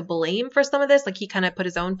somewhat to blame for some of this. Like he kind of put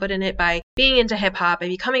his own foot in it by being into hip hop and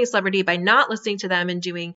becoming a celebrity by not listening to them and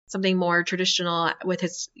doing something more traditional with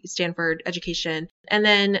his Stanford education. And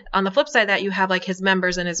then on the flip side of that, you have like his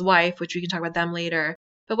members and his wife, which we can talk about them later.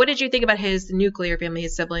 But what did you think about his nuclear family,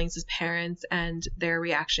 his siblings, his parents, and their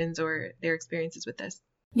reactions or their experiences with this?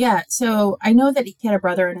 Yeah, so I know that he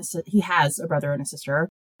has a brother and a sister.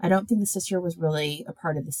 I don't think the sister was really a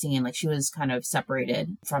part of the scene. Like she was kind of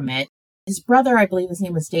separated from it. His brother, I believe his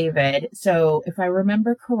name was David. So if I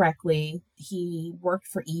remember correctly, he worked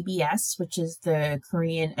for EBS, which is the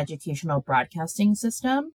Korean Educational Broadcasting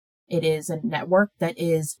System. It is a network that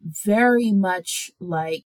is very much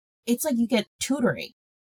like, it's like you get tutoring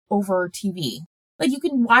over TV. Like you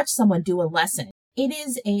can watch someone do a lesson. It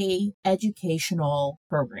is a educational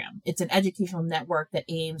program. It's an educational network that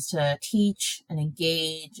aims to teach and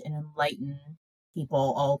engage and enlighten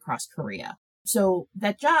people all across Korea. So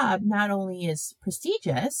that job not only is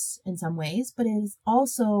prestigious in some ways, but it is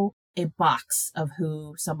also a box of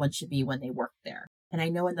who someone should be when they work there. And I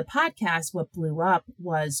know in the podcast, what blew up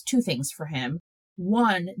was two things for him.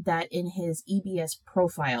 One, that in his EBS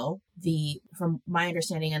profile, from my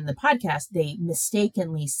understanding in the podcast, they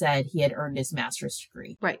mistakenly said he had earned his master's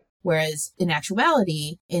degree. Right. Whereas in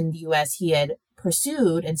actuality, in the US, he had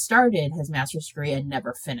pursued and started his master's degree and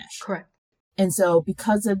never finished. Correct. And so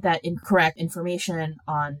because of that incorrect information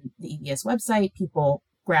on the EBS website, people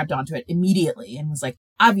grabbed onto it immediately and was like,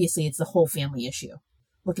 obviously, it's the whole family issue.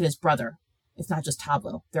 Look at his brother. It's not just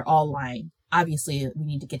Tablo. They're all lying. Obviously, we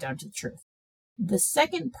need to get down to the truth. The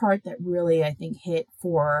second part that really, I think, hit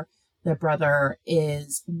for the brother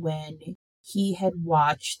is when he had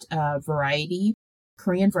watched a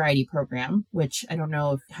Korean variety program, which I don't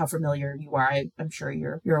know how familiar you are. I'm sure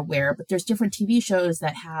you're aware, but there's different TV shows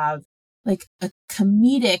that have like a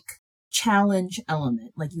comedic challenge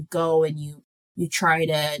element. Like you go and you try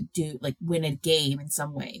to win a game in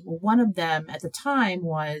some way. Well, one of them at the time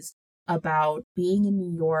was about being in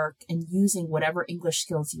New York and using whatever English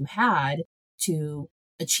skills you had to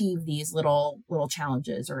achieve these little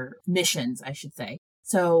challenges or missions, I should say.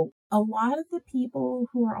 So a lot of the people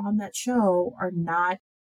who are on that show are not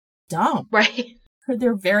dumb. Right.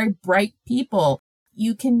 They're very bright people.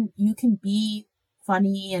 You can be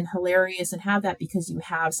funny and hilarious and have that because you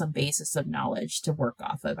have some basis of knowledge to work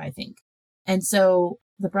off of, I think. And so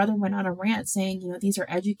the brother went on a rant saying, these are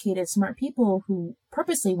educated, smart people who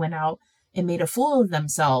purposely went out and made a fool of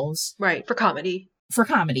themselves. Right. For comedy.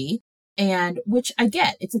 And which I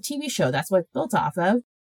get, it's a TV show. That's what it's built off of.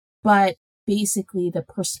 But basically the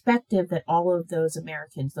perspective that all of those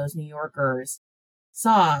Americans, those New Yorkers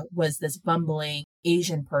saw was this bumbling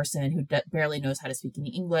Asian person who barely knows how to speak any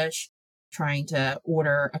English, trying to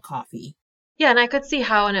order a coffee. Yeah. And I could see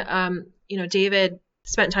how, David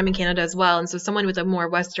spent time in Canada as well. And so someone with a more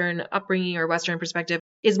Western upbringing or Western perspective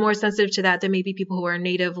is more sensitive to that than maybe people who are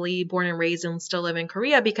natively born and raised and still live in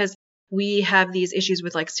Korea, because we have these issues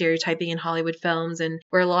with like stereotyping in Hollywood films, and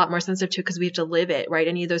we're a lot more sensitive to it because we have to live it, right?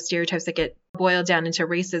 Any of those stereotypes that get boiled down into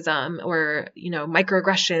racism or,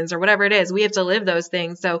 microaggressions or whatever it is, we have to live those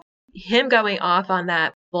things. So him going off on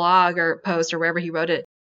that blog or post or wherever he wrote it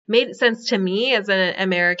made sense to me as an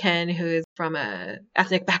American who is from a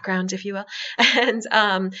ethnic background, if you will,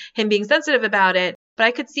 and him being sensitive about it. But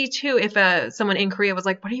I could see too if someone in Korea was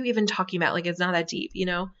like, what are you even talking about? Like, it's not that deep,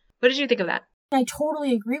 What did you think of that? I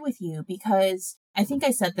totally agree with you because I think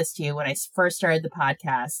I said this to you when I first started the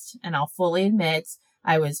podcast, and I'll fully admit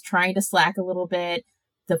I was trying to slack a little bit.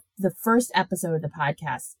 The first episode of the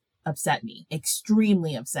podcast upset me,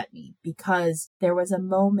 extremely upset me, because there was a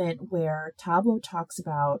moment where Tablo talks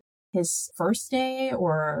about his first day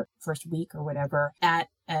or first week or whatever at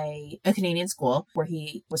a Canadian school where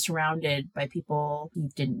he was surrounded by people he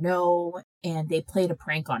didn't know, and they played a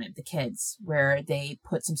prank on him, the kids, where they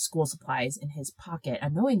put some school supplies in his pocket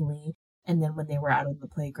unknowingly, and then when they were out on the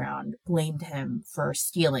playground, blamed him for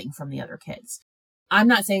stealing from the other kids. I'm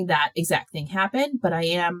not saying that exact thing happened, but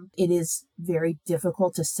it is very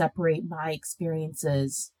difficult to separate my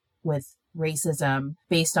experiences with racism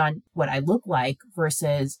based on what I look like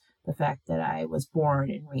versus the fact that I was born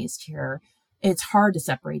and raised here. It's hard to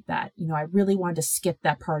separate that. I really wanted to skip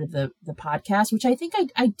that part of the podcast, which I think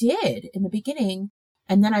I did in the beginning.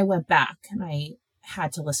 And then I went back and I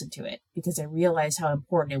had to listen to it because I realized how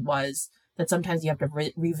important it was that sometimes you have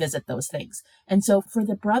to revisit those things. And so for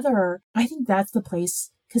the brother, I think that's the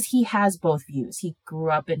place, because he has both views. He grew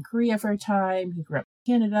up in Korea for a time. He grew up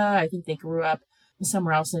in Canada. I think they grew up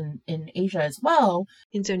somewhere else in Asia as well.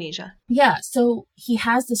 Indonesia. Yeah. So he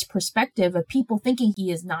has this perspective of people thinking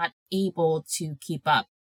he is not able to keep up.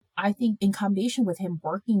 I think in combination with him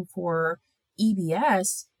working for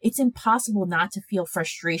EBS, it's impossible not to feel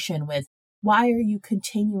frustration with, why are you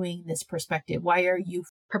continuing this perspective? Why are you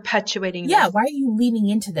perpetuating this? Yeah. this? Why are you leaning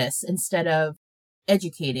into this instead of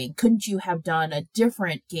educating? Couldn't you have done a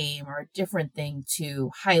different game or a different thing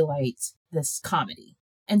to highlight this comedy?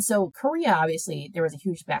 And so Korea, obviously, there was a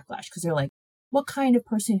huge backlash because they're like, what kind of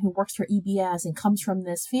person who works for EBS and comes from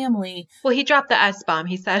this family? Well, he dropped the S-bomb.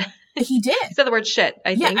 He said. He did. He said the word shit,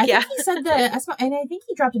 I think. I think he said the S-bomb. And I think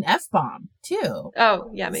he dropped an F-bomb, too. Oh,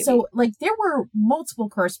 yeah, maybe. So, there were multiple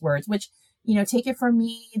curse words, which, take it from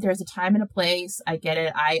me. There's a time and a place. I get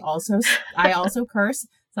it. I also curse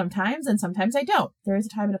sometimes, and sometimes I don't. There is a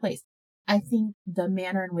time and a place. I think the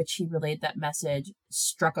manner in which he relayed that message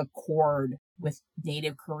struck a chord with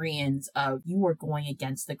Native Koreans of you are going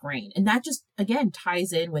against the grain. And that just, again,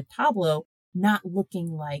 ties in with Tablo not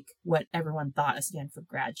looking like what everyone thought a Stanford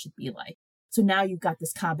grad should be like. So now you've got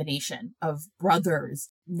this combination of brothers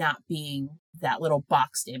not being that little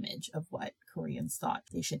boxed image of what Koreans thought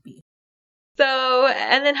they should be. So,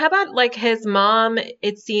 and then how about like his mom,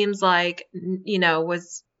 it seems like,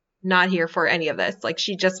 was not here for any of this. Like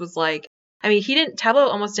she just was like, Tablo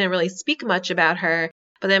almost didn't really speak much about her,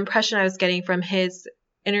 but the impression I was getting from his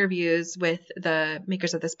interviews with the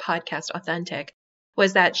makers of this podcast, Authentic,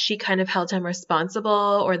 was that she kind of held him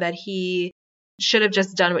responsible or that he should have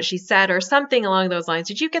just done what she said or something along those lines.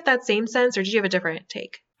 Did you get that same sense or did you have a different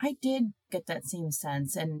take? I did get that same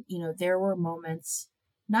sense. And, there were moments,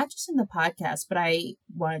 not just in the podcast, but I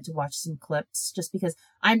wanted to watch some clips just because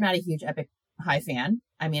I'm not a huge Epic High fan.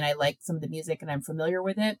 I like some of the music and I'm familiar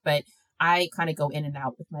with it, but I kind of go in and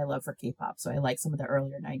out with my love for K-pop. So I like some of the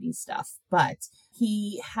earlier 90s stuff. But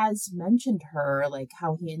he has mentioned her, like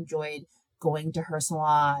how he enjoyed going to her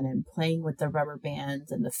salon and playing with the rubber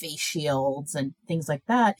bands and the face shields and things like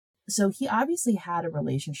that. So he obviously had a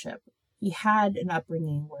relationship. He had an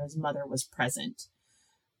upbringing where his mother was present.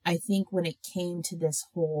 I think when it came to this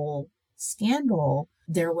whole scandal,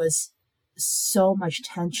 there was so much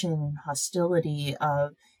tension and hostility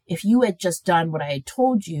of, if you had just done what I had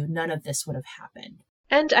told you, none of this would have happened.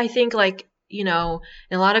 And I think in a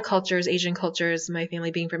lot of cultures, Asian cultures, my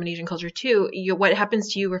family being from an Asian culture too, what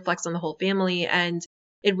happens to you reflects on the whole family. And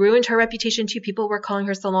it ruined her reputation too. People were calling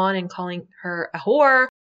her salon and calling her a whore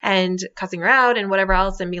and cussing her out and whatever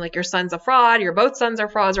else and being like, your son's a fraud, your both sons are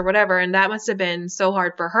frauds or whatever. And that must have been so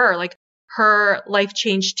hard for her. Like her life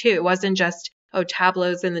changed too. It wasn't just,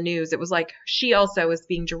 Tablo's in the news. It was like she also was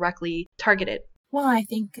being directly targeted. Well, I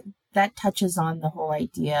think that touches on the whole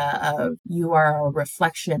idea of you are a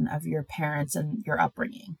reflection of your parents and your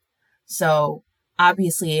upbringing. So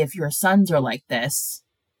obviously, if your sons are like this,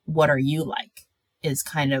 what are you like is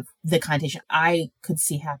kind of the connotation I could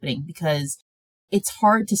see happening, because it's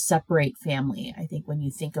hard to separate family. I think when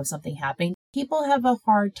you think of something happening, people have a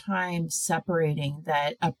hard time separating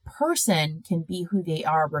that a person can be who they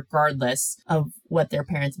are regardless of what their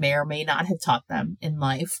parents may or may not have taught them in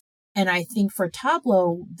life. And I think for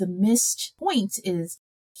Tablo, the missed point is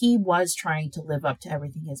he was trying to live up to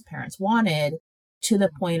everything his parents wanted to the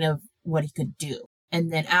point of what he could do.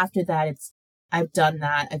 And then after that, it's, I've done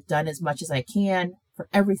that. I've done as much as I can for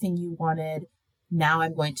everything you wanted. Now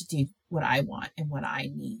I'm going to do what I want and what I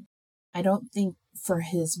need. I don't think for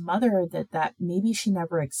his mother that maybe she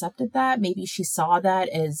never accepted that. Maybe she saw that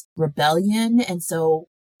as rebellion. And so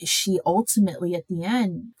she ultimately at the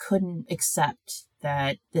end couldn't accept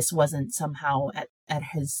that this wasn't somehow at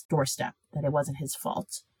his doorstep, that it wasn't his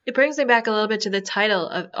fault. It brings me back a little bit to the title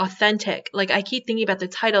of Authentic. Like I keep thinking about the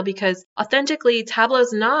title because authentically,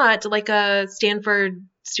 Tablo's not like a Stanford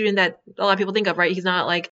student that a lot of people think of, right? He's not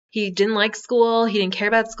like, he didn't like school. He didn't care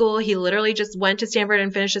about school. He literally just went to Stanford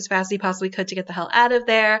and finished as fast as he possibly could to get the hell out of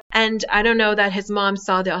there. And I don't know that his mom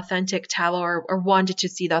saw the authentic Tablo or wanted to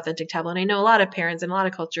see the authentic Tablo. And I know a lot of parents and a lot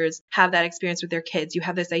of cultures have that experience with their kids. You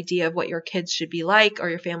have this idea of what your kids should be like or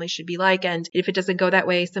your family should be like. And if it doesn't go that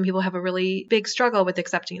way, some people have a really big struggle with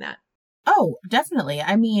accepting that. Oh, definitely.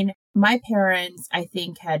 I mean, my parents, I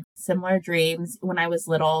think, had similar dreams. When I was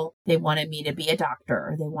little, they wanted me to be a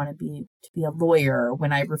doctor. They wanted me to be a lawyer.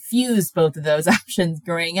 When I refused both of those options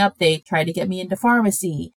growing up, they tried to get me into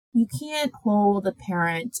pharmacy. You can't hold a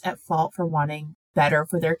parent at fault for wanting better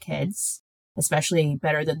for their kids, especially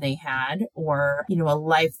better than they had, or, a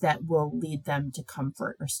life that will lead them to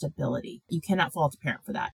comfort or stability. You cannot fault a parent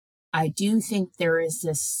for that. I do think there is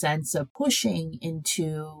this sense of pushing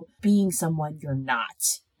into being someone you're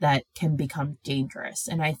not that can become dangerous.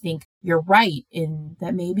 And I think you're right in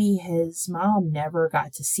that maybe his mom never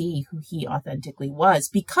got to see who he authentically was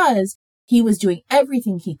because he was doing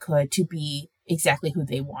everything he could to be exactly who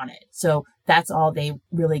they wanted. So that's all they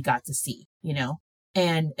really got to see,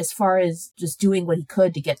 And as far as just doing what he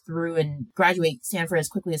could to get through and graduate Stanford as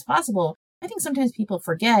quickly as possible, I think sometimes people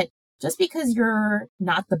forget just because you're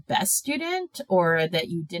not the best student or that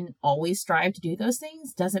you didn't always strive to do those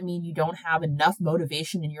things doesn't mean you don't have enough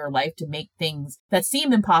motivation in your life to make things that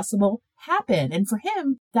seem impossible happen. And for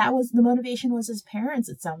him, that was the motivation was his parents,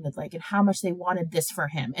 it sounded like, and how much they wanted this for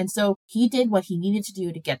him. And so he did what he needed to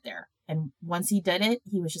do to get there. And once he did it,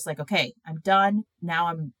 he was just like, okay, I'm done. Now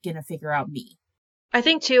I'm going to figure out me. I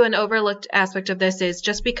think too, an overlooked aspect of this is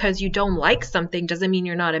just because you don't like something doesn't mean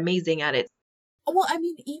you're not amazing at it. Well, I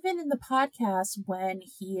mean, even in the podcast, when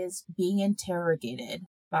he is being interrogated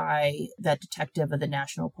by the detective of the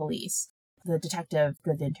National Police, the detective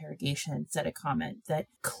for the interrogation said a comment that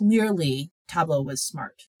clearly Tablo was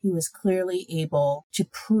smart. He was clearly able to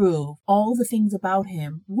prove all the things about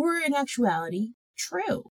him were in actuality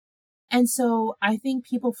true. And so I think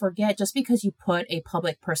people forget, just because you put a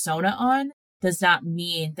public persona on does not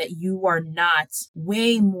mean that you are not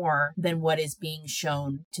way more than what is being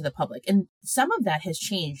shown to the public. And some of that has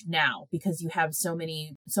changed now because you have so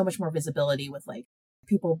much more visibility with like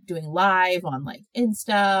people doing live on like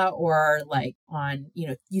Insta or like on,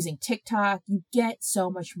 using TikTok. You get so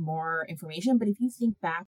much more information. But if you think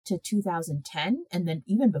back to 2010, and then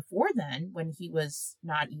even before then, when he was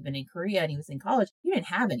not even in Korea and he was in college, you didn't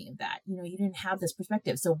have any of that. You didn't have this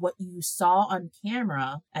perspective. So what you saw on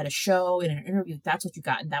camera at a show, in an interview, that's what you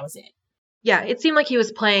got, and that was it. Yeah, it seemed like he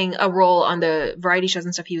was playing a role on the variety shows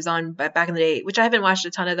and stuff he was on back in the day, which I haven't watched a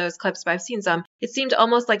ton of those clips, but I've seen some. It seemed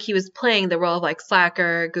almost like he was playing the role of like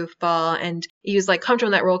slacker, goofball, and he was like comfortable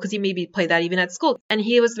in that role because he maybe played that even at school. And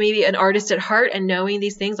he was maybe an artist at heart, and knowing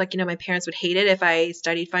these things, like, my parents would hate it if I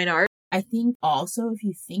studied fine art. I think also, if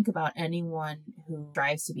you think about anyone who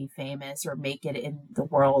strives to be famous or make it in the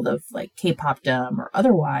world of like K-popdom or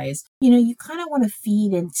otherwise, you kind of want to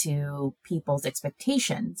feed into people's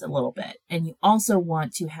expectations a little bit. And you also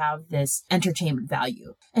want to have this entertainment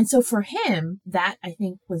value. And so for him, that I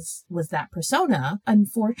think was that persona.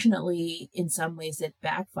 Unfortunately, in some ways it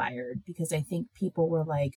backfired because I think people were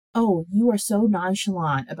like, oh, you are so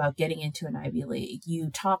nonchalant about getting into an Ivy League. You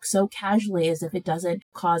talk so casually as if it doesn't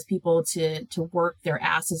cause people to work their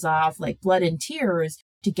asses off like blood and tears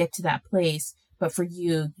to get to that place. But for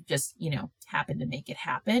you just, happen to make it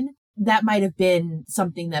happen. That might have been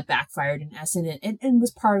something that backfired in essence and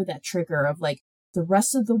was part of that trigger of like the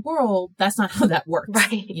rest of the world. That's not how that works,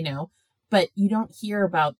 right? But you don't hear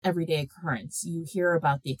about everyday occurrence. You hear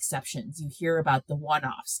about the exceptions. You hear about the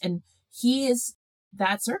one-offs. And he is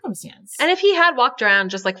that circumstance. And if he had walked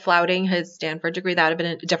around just like flouting his Stanford degree, that would have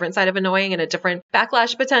been a different side of annoying and a different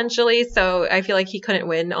backlash potentially. So I feel like he couldn't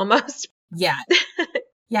win almost. Yeah.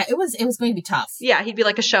 Yeah, it was going to be tough. Yeah, he'd be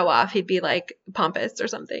like a show off. He'd be like pompous or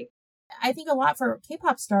something. I think a lot for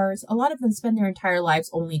K-pop stars, a lot of them spend their entire lives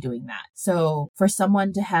only doing that. So for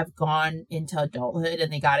someone to have gone into adulthood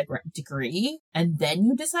and they got a degree and then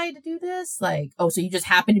you decide to do this, like, oh, so you just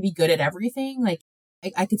happen to be good at everything? Like,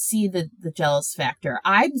 I could see the jealous factor.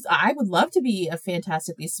 I would love to be a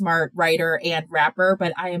fantastically smart writer and rapper,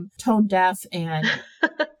 but I am tone deaf and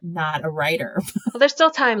not a writer. Well, there's still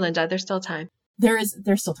time, Linda. There's still time. There's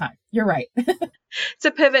still time. You're right. To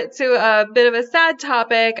pivot to a bit of a sad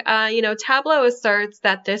topic, Tablo asserts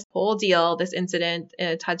that this whole deal, this incident,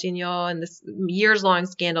 Tajinyo, and this years-long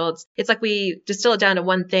scandal, it's like we distill it down to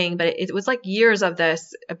one thing, but it was like years of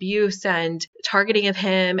this abuse and targeting of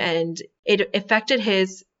him, and it affected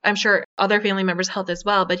his, I'm sure other family members' health as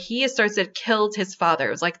well, but he asserts it killed his father.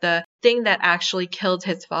 It was like the thing that actually killed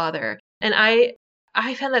his father. And I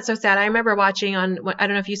found that so sad. I remember watching I don't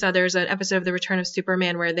know if you saw, there's an episode of The Return of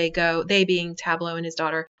Superman where they being Tablo and his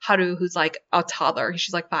daughter, Haru, who's like a toddler.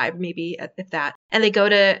 She's like 5, maybe, if that. And they go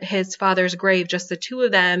to his father's grave, just the two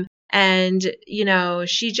of them. And,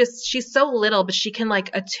 she's so little, but she can like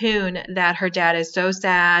attune that her dad is so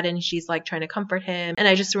sad and she's like trying to comfort him. And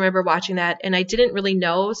I just remember watching that, and I didn't really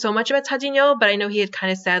know so much about Tajinyo, but I know he had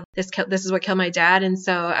kind of said, this is what killed my dad. And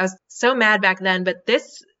so I was so mad back then, but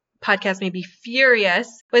this podcast made me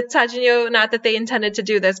furious with Tajinyo. Not that they intended to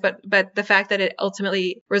do this, but the fact that it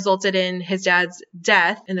ultimately resulted in his dad's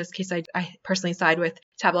death. In this case, I personally side with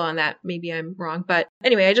Tablo on that. Maybe I'm wrong. But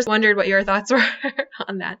anyway, I just wondered what your thoughts were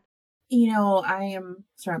on that. I am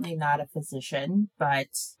certainly not a physician, but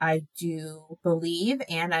I do believe,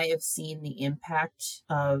 and I have seen the impact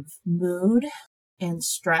of mood and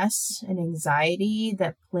stress and anxiety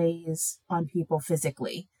that plays on people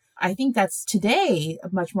physically. I think that's today a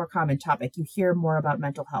much more common topic. You hear more about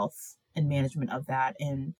mental health and management of that,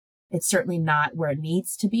 and it's certainly not where it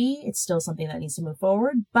needs to be. It's still something that needs to move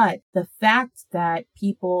forward. But the fact that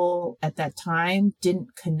people at that time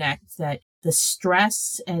didn't connect that the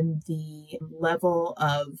stress and the level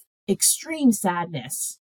of extreme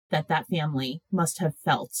sadness that family must have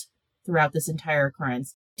felt throughout this entire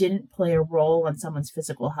occurrence didn't play a role on someone's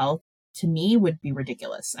physical health, to me, would be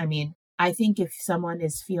ridiculous. I mean, I think if someone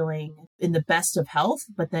is feeling in the best of health,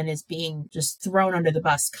 but then is being just thrown under the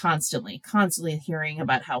bus constantly hearing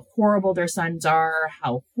about how horrible their sons are,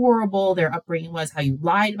 how horrible their upbringing was, how you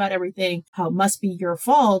lied about everything, how it must be your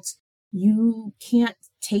fault, you can't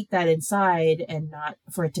take that inside and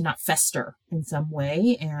for it to not fester in some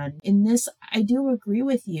way. And in this, I do agree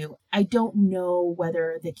with you. I don't know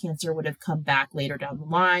whether the cancer would have come back later down the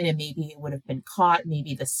line and maybe it would have been caught.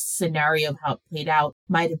 Maybe the scenario of how it played out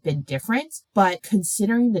might have been different. But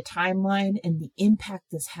considering the timeline and the impact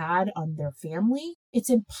this had on their family, it's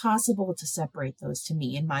impossible to separate those to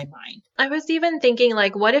me in my mind. I was even thinking,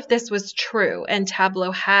 like, what if this was true and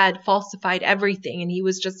Tableau had falsified everything and he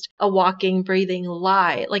was just a walking, breathing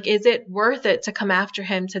lie? Like, is it worth it to come after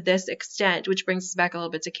him to this extent, which brings us back a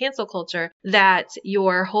little bit to cancel culture, that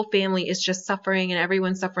your whole family is just suffering and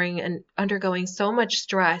everyone's suffering and undergoing so much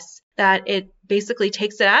stress that it basically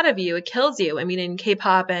takes it out of you. It kills you. I mean, in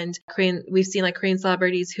K-pop and Korean, we've seen like Korean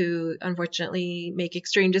celebrities who unfortunately make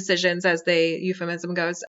extreme decisions, as the euphemism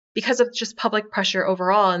goes, because of just public pressure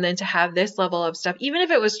overall. And then to have this level of stuff, even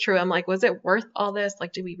if it was true, I'm like, was it worth all this?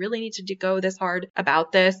 Like, do we really need to go this hard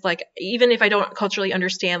about this? Like, even if I don't culturally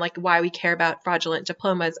understand like why we care about fraudulent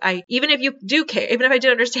diplomas, even if you do care, even if I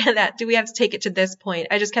did understand that, do we have to take it to this point?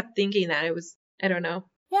 I just kept thinking that it was, I don't know.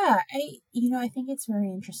 Yeah, I think it's very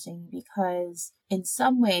interesting because in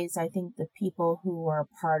some ways, I think the people who were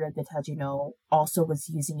part of the Tajino also was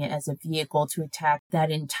using it as a vehicle to attack that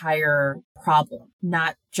entire problem,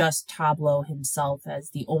 not just Tableau himself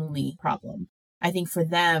as the only problem. I think for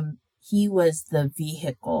them, he was the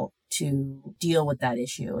vehicle to deal with that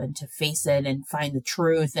issue and to face it and find the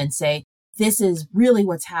truth and say, this is really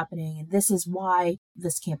what's happening and this is why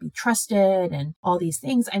this can't be trusted and all these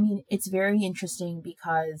things. I mean, it's very interesting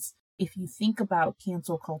because if you think about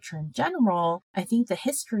cancel culture in general, I think the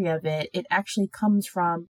history of it actually comes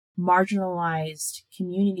from marginalized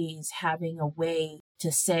communities having a way to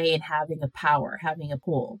say and having a power, having a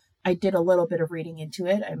pull. I did a little bit of reading into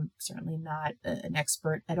it. I'm certainly not an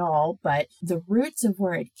expert at all, but the roots of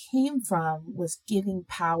where it came from was giving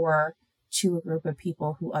power to a group of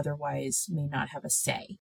people who otherwise may not have a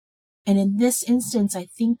say. And in this instance, I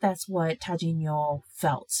think that's what Tajinyo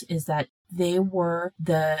felt, is that they were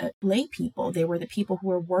the lay people. They were the people who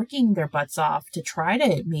were working their butts off to try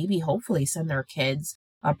to maybe hopefully send their kids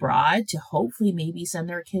abroad, to hopefully maybe send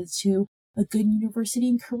their kids to a good university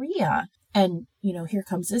in Korea. And, here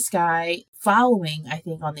comes this guy following, I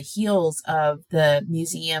think, on the heels of the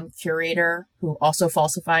museum curator who also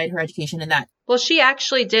falsified her education and that. Well, she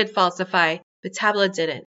actually did falsify, but Tableau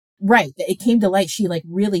didn't. Right. It came to light. She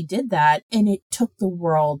really did that. And it took the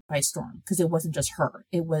world by storm because it wasn't just her.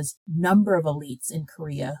 It was a number of elites in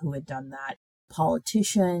Korea who had done that.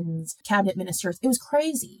 Politicians, cabinet ministers. It was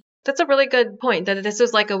crazy. That's a really good point, that this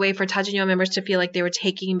was like a way for Tajinyo members to feel like they were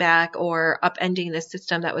taking back or upending this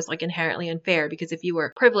system that was like inherently unfair. Because if you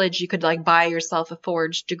were privileged, you could like buy yourself a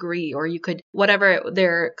forged degree, or you could, whatever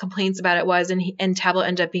their complaints about it was. And Tableau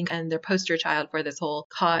ended up being their poster child for this whole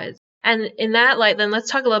cause. And in that light, then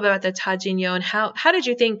let's talk a little bit about the Tajinyo and how did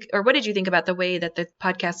you think, or what did you think about the way that the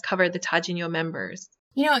podcast covered the Tajinyo members?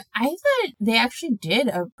 I thought they actually did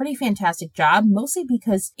a pretty fantastic job, mostly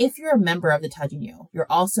because if you're a member of the Tajinyo, you're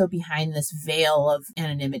also behind this veil of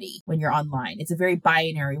anonymity when you're online. It's a very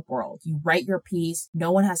binary world. You write your piece.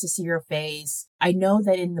 No one has to see your face. I know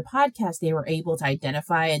that in the podcast, they were able to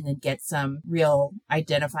identify and then get some real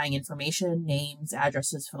identifying information, names,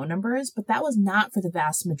 addresses, phone numbers, but that was not for the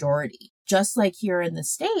vast majority. Just like here in the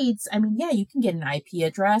States, I mean, yeah, you can get an IP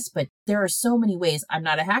address, but there are so many ways. I'm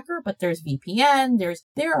not a hacker, but there's VPN.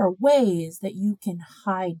 There are ways that you can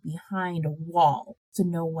hide behind a wall so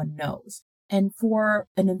no one knows. And for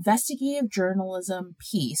an investigative journalism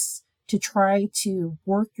piece to try to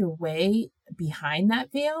work your way behind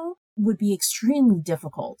that veil would be extremely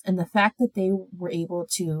difficult. And the fact that they were able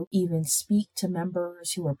to even speak to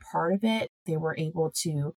members who were part of it, they were able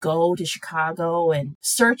to go to Chicago and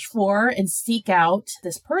search for and seek out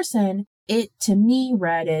this person, it to me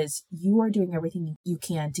read as you are doing everything you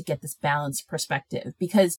can to get this balanced perspective,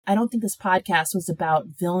 because I don't think this podcast was about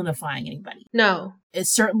villainifying anybody. No. It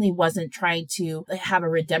certainly wasn't trying to have a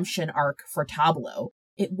redemption arc for Tableau.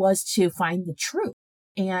 It was to find the truth.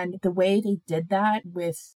 And the way they did that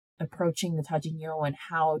with approaching the Tajinyo and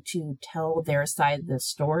how to tell their side of the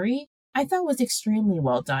story, I thought was extremely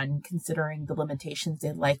well done considering the limitations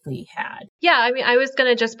they likely had. Yeah, I mean, I was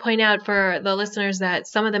going to just point out for the listeners that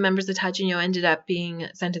some of the members of Tajinyo ended up being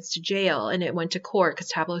sentenced to jail, and it went to court because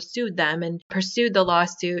Tableau sued them and pursued the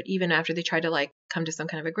lawsuit even after they tried to come to some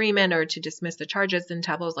kind of agreement or to dismiss the charges. And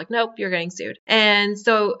Tableau was like, nope, you're getting sued. And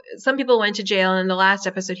so some people went to jail. And in the last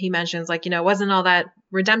episode, he mentions it wasn't all that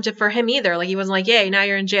redemptive for him either. He wasn't like, yay, now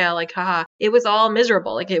you're in jail. Haha. It was all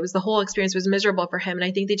miserable. It was the whole experience was miserable for him. And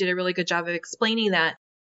I think they did a really good job of explaining that.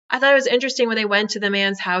 I thought it was interesting when they went to the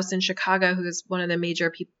man's house in Chicago, who was one of the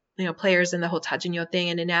major players in the whole Tajinyo thing.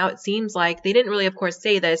 And now it seems like they didn't really, of course,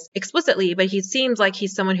 say this explicitly, but he seems like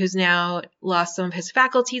he's someone who's now lost some of his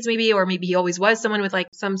faculties maybe, or maybe he always was someone with like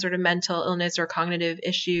some sort of mental illness or cognitive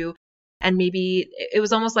issue. And maybe it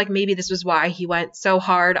was almost like maybe this was why he went so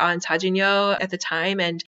hard on Tajinyo at the time.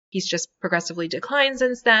 And he's just progressively declined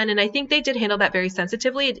since then. And I think they did handle that very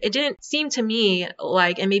sensitively. It didn't seem to me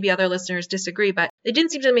like, and maybe other listeners disagree, but it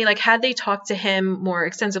didn't seem to me like had they talked to him more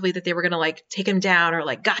extensively that they were going to like take him down or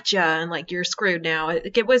like gotcha and like you're screwed now.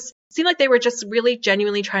 It seemed like they were just really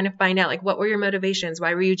genuinely trying to find out like what were your motivations?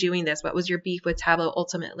 Why were you doing this? What was your beef with Tablo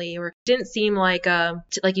ultimately? Or it didn't seem like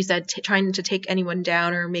you said, trying to take anyone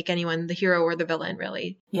down or make anyone the hero or the villain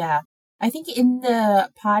really. Yeah. I think in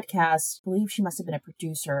the podcast, I believe she must have been a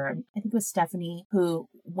producer. I think it was Stephanie who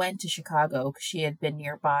went to Chicago because she had been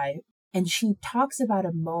nearby. And she talks about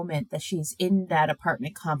a moment that she's in that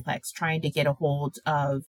apartment complex trying to get a hold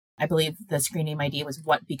of, I believe the screen name idea was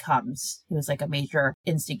What Becomes. He was like a major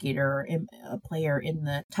instigator, a player in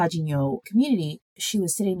the Tajinyo community. She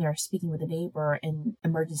was sitting there speaking with a neighbor and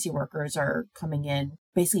emergency workers are coming in,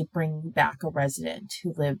 basically bringing back a resident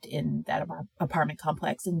who lived in that apartment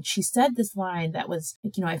complex. And she said this line that was,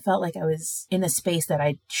 I felt like I was in a space that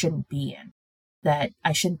I shouldn't be in, that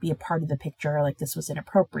I shouldn't be a part of the picture, like this was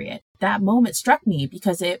inappropriate. That moment struck me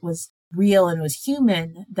because it was real and it was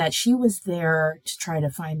human, that she was there to try to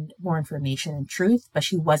find more information and truth, but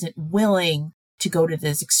she wasn't willing to go to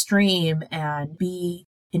this extreme and be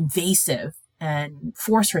invasive and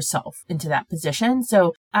force herself into that position.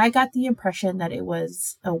 So I got the impression that it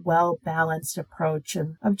was a well-balanced approach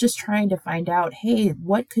of just trying to find out, hey,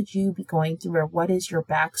 what could you be going through or what is your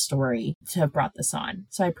backstory to have brought this on?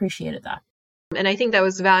 So I appreciated that. And I think that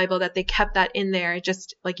was valuable that they kept that in there. It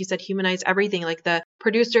just, like you said, humanized everything, like the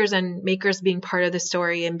producers and makers being part of the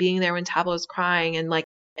story and being there when Tablo's crying. And like,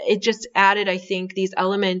 it just added, I think, these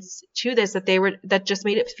elements to this that just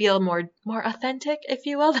made it feel more authentic, if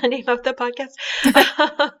you will, the name of the podcast,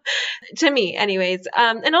 to me anyways.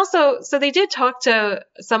 And also, so they did talk to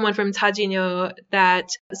someone from Tajinyo that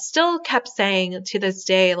still kept saying to this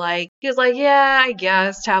day, like, he was like, yeah, I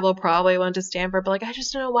guess Tablo probably went to Stanford, but like, I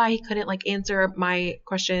just don't know why he couldn't like answer my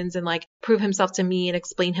questions and like prove himself to me and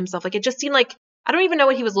explain himself. Like, it just seemed like I don't even know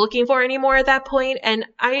what he was looking for anymore at that point. And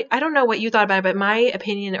I don't know what you thought about it, but my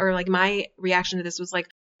opinion or like my reaction to this was like,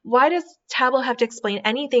 why does Tablo have to explain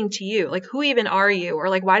anything to you? Like, who even are you? Or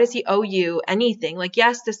like, why does he owe you anything? Like,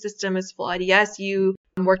 yes, the system is flawed. Yes, you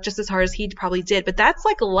worked just as hard as he probably did, but that's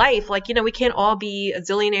like life. Like, we can't all be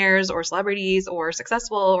zillionaires or celebrities or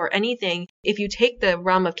successful or anything. If you take the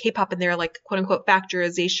realm of K-pop and their like quote unquote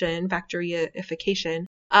factoryification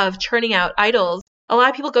of churning out idols, a lot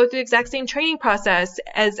of people go through the exact same training process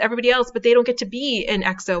as everybody else, but they don't get to be in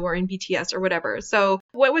EXO or in BTS or whatever. So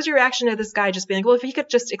what was your reaction to this guy just being like, well, if he could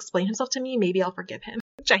just explain himself to me, maybe I'll forgive him,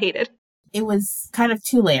 which I hated. It was kind of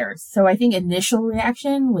two layers. So I think initial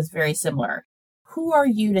reaction was very similar. Who are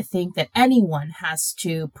you to think that anyone has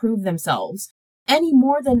to prove themselves any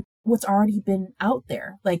more than what's already been out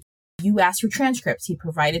there? Like, you asked for transcripts. He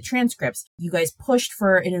provided transcripts. You guys pushed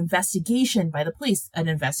for an investigation by the police. An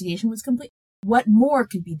investigation was complete. What more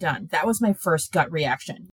could be done? That was my first gut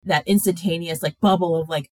reaction. That instantaneous like bubble of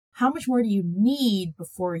like, how much more do you need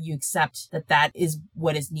before you accept that that is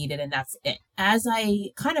what is needed and that's it? As I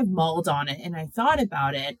kind of mulled on it and I thought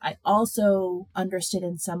about it, I also understood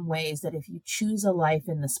in some ways that if you choose a life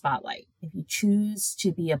in the spotlight, if you choose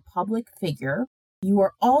to be a public figure, you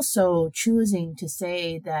are also choosing to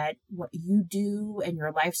say that what you do and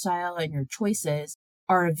your lifestyle and your choices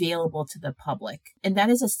are available to the public. And that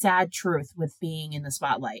is a sad truth with being in the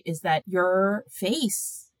spotlight, is that your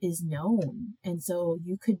face is known. And so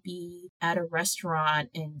you could be at a restaurant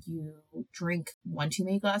and you drink one too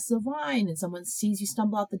many glasses of wine and someone sees you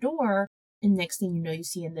stumble out the door. And next thing you know, you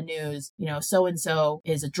see in the news, so-and-so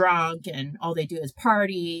is a drunk and all they do is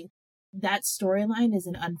party. That storyline is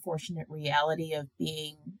an unfortunate reality of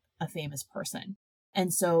being a famous person.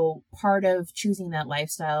 And so part of choosing that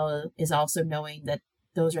lifestyle is also knowing that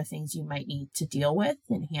those are things you might need to deal with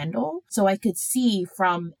and handle. So I could see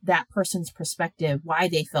from that person's perspective why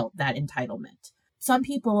they felt that entitlement. Some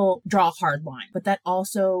people draw a hard line, but that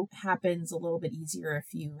also happens a little bit easier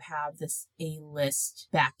if you have this A-list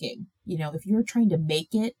backing. If you're trying to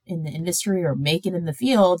make it in the industry or make it in the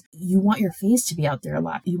field, you want your face to be out there a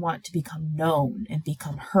lot. You want to become known and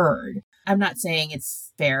become heard. I'm not saying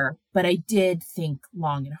it's fair, but I did think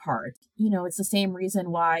long and hard. It's the same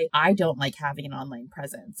reason why I don't like having an online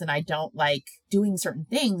presence and I don't like doing certain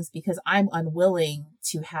things, because I'm unwilling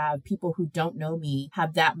to have people who don't know me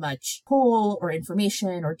have that much pull or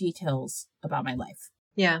information or details about my life.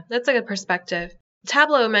 Yeah, that's a good perspective.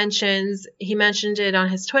 Tableau he mentioned it on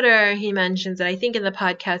his Twitter. He mentions it, I think, in the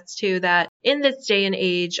podcast too, that in this day and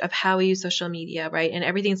age of how we use social media, right, and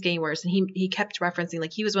everything's getting worse. And he kept referencing,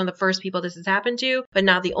 like, he was one of the first people this has happened to, but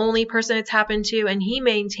not the only person it's happened to. And he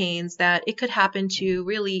maintains that it could happen to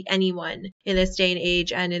really anyone in this day and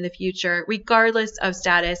age and in the future, regardless of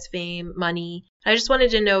status, fame, money. I just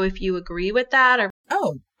wanted to know if you agree with that.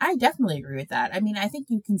 Oh, I definitely agree with that. I mean, I think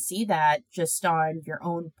you can see that just on your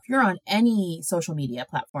own, if you're on any social media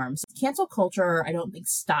platforms. Cancel culture, I don't think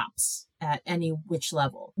stops at any which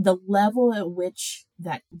level. The level at which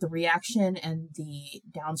that the reaction and the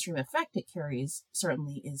downstream effect it carries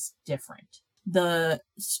certainly is different. The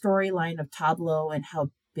storyline of Tableau and how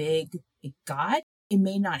big it got, it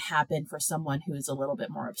may not happen for someone who is a little bit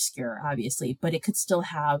more obscure, obviously, but it could still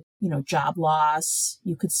have, job loss.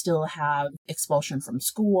 You could still have expulsion from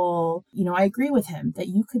school. I agree with him that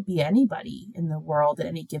you could be anybody in the world at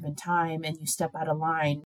any given time and you step out of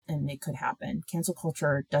line and it could happen. Cancel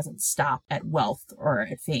culture doesn't stop at wealth or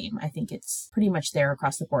at fame. I think it's pretty much there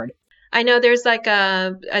across the board. I know there's like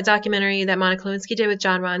a documentary that Monica Lewinsky did with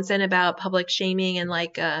Jon Ronson about public shaming and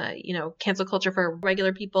cancel culture for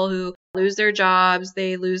regular people who lose their jobs,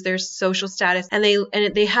 they lose their social status, and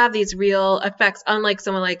they have these real effects, unlike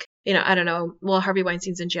someone like, I don't know, well, Harvey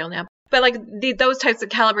Weinstein's in jail now. But like those types of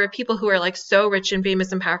caliber of people who are like so rich and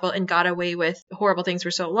famous and powerful and got away with horrible things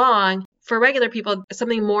for so long, for regular people,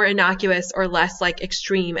 something more innocuous or less like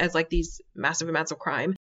extreme as like these massive amounts of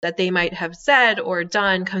crime that they might have said or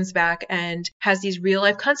done comes back and has these real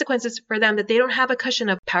life consequences for them that they don't have a cushion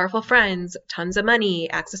of powerful friends, tons of money,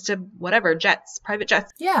 access to whatever, jets, private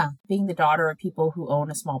jets. Yeah. Being the daughter of people who own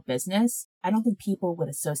a small business, I don't think people would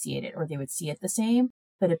associate it or they would see it the same,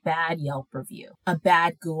 but a bad Yelp review, a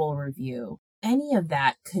bad Google review, any of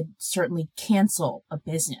that could certainly cancel a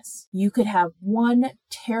business. You could have one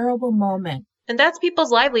terrible moment. And that's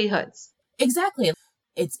people's livelihoods. Exactly.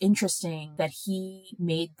 It's interesting that he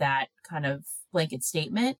made that kind of blanket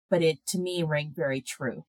statement, but it, to me, rang very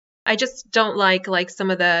true. I just don't like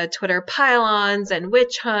some of the Twitter pile-ons and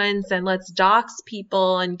witch hunts and let's dox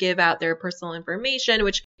people and give out their personal information,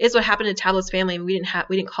 which is what happened to Tableau's family. We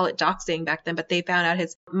didn't call it doxing back then, but they found out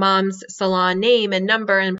his mom's salon name and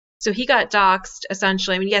number, and so he got doxed,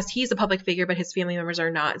 essentially. I mean, yes, he's a public figure, but his family members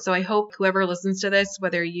are not. So I hope whoever listens to this,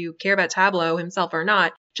 whether you care about Tableau himself or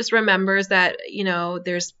not, just remembers that,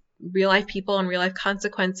 there's real life people and real life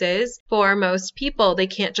consequences for most people. They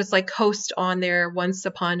can't just like coast on their once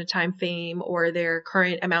upon a time fame or their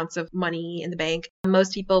current amounts of money in the bank.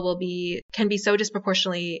 Most people can be so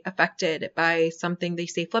disproportionately affected by something they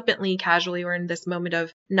say flippantly, casually, or in this moment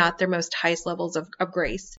of not their most highest levels of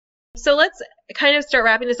grace. So let's kind of start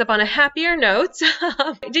wrapping this up on a happier note.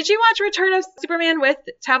 Did you watch Return of Superman with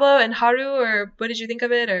Tableau and Haru, or what did you think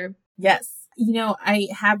of it? Or yes. I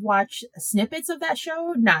have watched snippets of that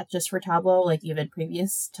show, not just for Tableau, like even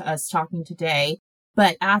previous to us talking today.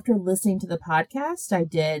 But after listening to the podcast, I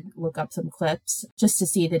did look up some clips just to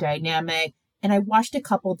see the dynamic. And I watched a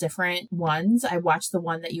couple different ones. I watched the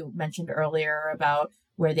one that you mentioned earlier about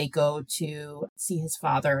where they go to see his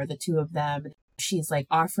father, the two of them. She's like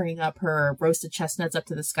offering up her roasted chestnuts up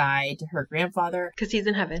to the sky to her grandfather. Because he's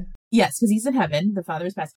in heaven. Yes, because he's in heaven. The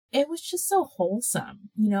father's passed. It was just so wholesome.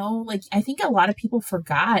 I think a lot of people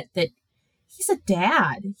forgot that he's a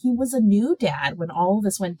dad. He was a new dad when all of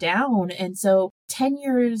this went down. And so 10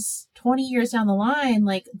 years, 20 years down the line,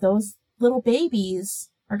 like those little babies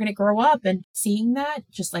are going to grow up and seeing that,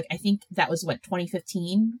 just like, I think that was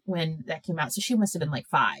 2015 when that came out. So she must have been like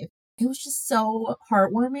 5. It was just so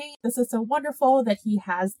heartwarming. This is so wonderful that he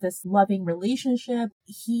has this loving relationship.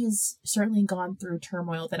 He's certainly gone through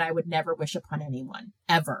turmoil that I would never wish upon anyone,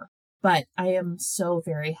 ever. But I am so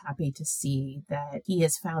very happy to see that he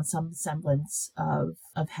has found some semblance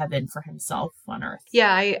of heaven for himself on earth.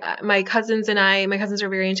 Yeah, my cousins are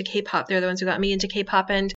very into K-pop. They're the ones who got me into K-pop.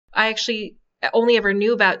 And I actually only ever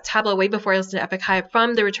knew about Tableau way before I listened to Epic High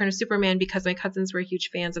from The Return of Superman because my cousins were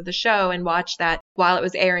huge fans of the show and watched that while it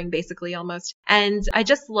was airing, basically, almost. And I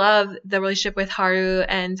just love the relationship with Haru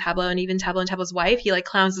and Tableau, and even Tableau and Tableau's wife. He like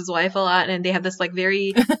clowns his wife a lot, and they have this like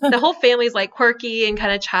very the whole family's like quirky and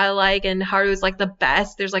kind of childlike, and Haru's like the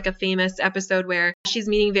best. There's like a famous episode where she's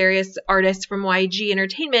meeting various artists from YG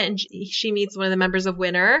Entertainment, and she meets one of the members of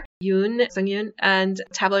Winner, Sung Yoon, and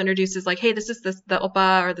Tableau introduces like, hey, this is the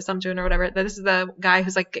oppa or the Samjoon or whatever. This is the guy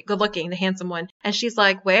who's like good looking, the handsome one. And she's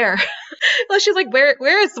like, where? Well, she's like,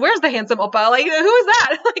 where's the handsome oppa? Like, who is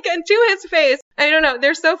that? Like, and to his face. I don't know.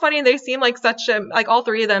 They're so funny and they seem like such a, like all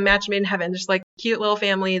three of them match made in heaven, just like cute little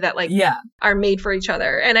family that like are made for each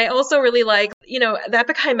other. And I also really like, you know, the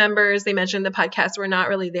Epic High members, they mentioned in the podcast, were not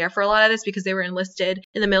really there for a lot of this because they were enlisted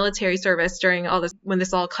in the military service during all this, when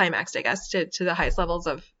this all climaxed, I guess, to the highest levels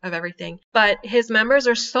of everything. But his members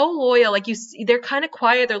are so loyal. Like you see, they're kind of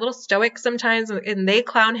quiet. They're a little stoic sometimes and they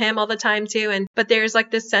clown him all the time too. But there's like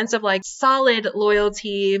this sense of like solid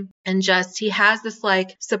loyalty and just, he has this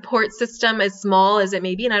like support system as small as it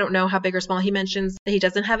may be. And I don't know how big or small. He mentions that he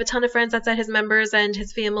doesn't have a ton of friends outside his members and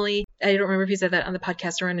his family. I don't remember if he said that on the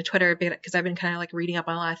podcast or on Twitter because I've been kind of like reading up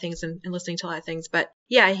on a lot of things and listening to a lot of things. But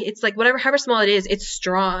yeah, it's like however small it is, it's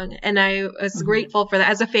strong. And I was grateful for that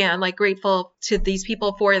as a fan, like grateful to these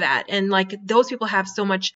people for that. And like those people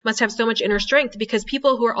must have so much inner strength because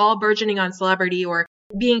people who are all burgeoning on celebrity or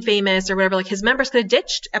being famous or whatever, like his members could have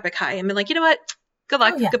ditched Epic High and been like, you know what? Good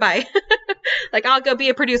luck. Goodbye. Like I'll go be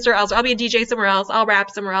a producer. I'll be a DJ somewhere else. I'll rap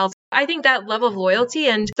somewhere else. I think that level of loyalty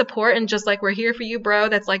and support and just like, we're here for you, bro.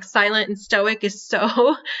 That's like silent and stoic is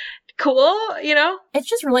so cool, you know? It's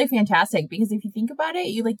just really fantastic because if you think about it,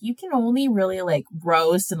 you can only really like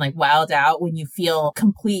roast and like wild out when you feel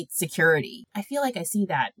complete security. I feel like I see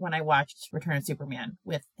that when I watched Return of Superman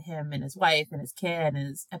with him and his wife and his kid and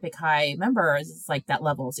his Epic High members. It's like that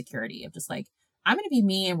level of security of just like, I'm going to be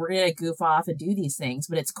me and we're going to goof off and do these things,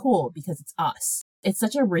 but it's cool because it's us. It's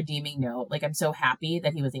such a redeeming note. Like, I'm so happy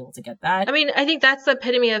that he was able to get that. I mean, I think that's the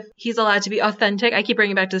epitome of he's allowed to be authentic. I keep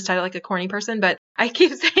bringing back to this title like a corny person, but I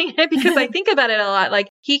keep saying it because I think about it a lot. Like,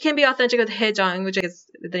 he can be authentic with Hye Jong, which is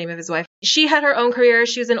the name of his wife. She had her own career.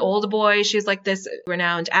 She was an old boy. She was like this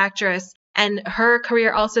renowned actress. And her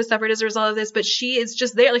career also suffered as a result of this, but she is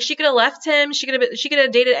just there. Like, she could have left him. She could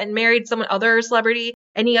have dated and married someone other celebrity,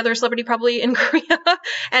 any other celebrity probably in Korea,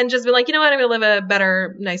 and just been like, you know what, I'm going to live a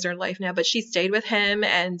better, nicer life now. But she stayed with him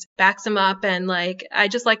and backs him up. And like, I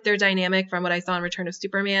just like their dynamic from what I saw in Return of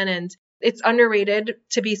Superman. And it's underrated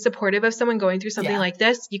to be supportive of someone going through something like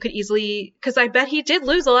this. You could easily, because I bet he did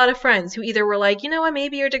lose a lot of friends who either were like, you know what,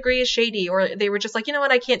 maybe your degree is shady, or they were just like, you know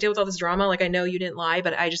what, I can't deal with all this drama. Like, I know you didn't lie,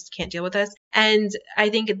 but I just can't deal with this. And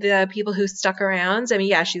I think the people who stuck around, I mean,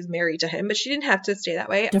 yeah, she's married to him, but she didn't have to stay that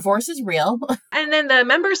way. Divorce is real. And then the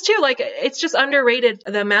members too, like, it's just underrated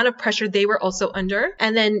the amount of pressure they were also under,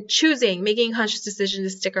 and then making a conscious decision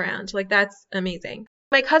to stick around. Like, that's amazing.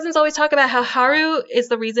 My cousins always talk about how Haru is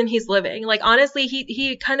the reason he's living. Like, honestly,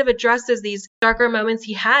 he kind of addresses these darker moments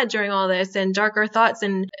he had during all this and darker thoughts.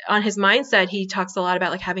 And on his mindset, he talks a lot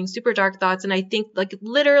about like having super dark thoughts. And I think like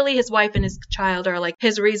literally his wife and his child are like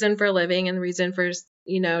his reason for living and the reason for,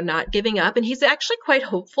 you know, not giving up. And he's actually quite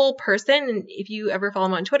hopeful person. And if you ever follow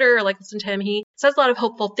him on Twitter or like listen to him, he says a lot of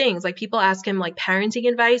hopeful things. Like, people ask him like parenting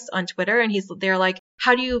advice on Twitter, and they're like,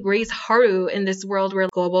 how do you raise Haru in this world where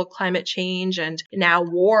global climate change and now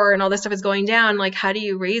war and all this stuff is going down? Like, how do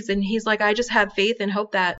you raise? And he's like, I just have faith and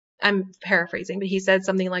hope that, I'm paraphrasing, but he said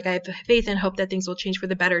something like, I have faith and hope that things will change for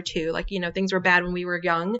the better too. Like, you know, things were bad when we were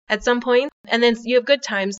young at some point, and then you have good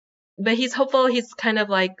times. But he's hopeful. He's kind of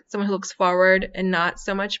like someone who looks forward and not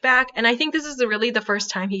so much back. And I think this is really the first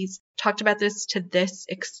time he's talked about this to this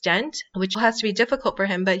extent, which has to be difficult for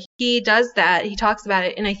him. But he does that. He talks about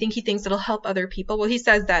it. And I think he thinks it'll help other people. Well, he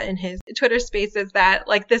says that in his Twitter spaces that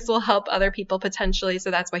like this will help other people potentially. So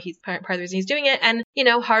that's why he's part of the reason he's doing it. And, you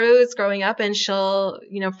know, Haru is growing up and she'll,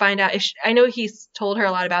 you know, find out. I know he's told her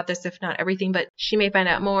a lot about this, if not everything, but she may find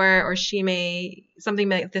out more, or something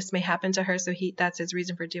like this may happen to her. So that's his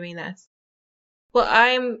reason for doing this. Well,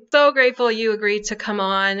 I'm so grateful you agreed to come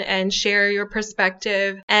on and share your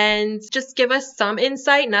perspective and just give us some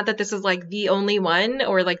insight. Not that this is like the only one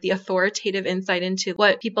or like the authoritative insight into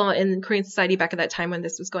what people in Korean society back at that time when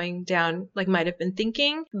this was going down like might have been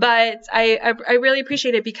thinking. But I really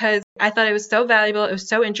appreciate it because I thought it was so valuable. It was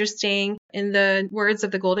so interesting. In the words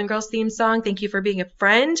of the Golden Girls theme song, thank you for being a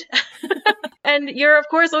friend. And you're, of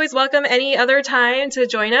course, always welcome any other time to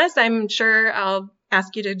join us. I'm sure I'll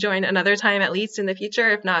ask you to join another time, at least in the future,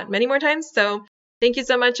 if not many more times. So thank you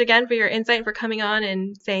so much again for your insight and for coming on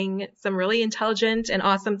and saying some really intelligent and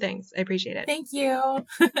awesome things. I appreciate it. Thank you.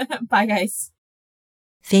 Bye, guys.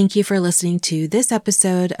 Thank you for listening to this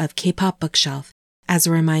episode of K-Pop Bookshelf. As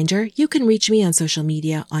a reminder, you can reach me on social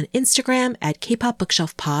media on Instagram at K-Pop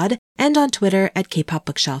Bookshelf Pod and on Twitter at K-Pop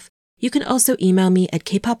Bookshelf. You can also email me at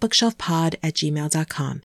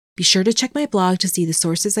kpopbookshelfpod@gmail.com. Be sure to check my blog to see the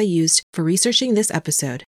sources I used for researching this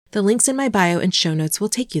episode. The links in my bio and show notes will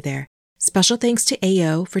take you there. Special thanks to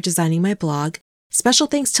AO for designing my blog. Special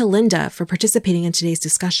thanks to Linda for participating in today's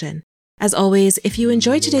discussion. As always, if you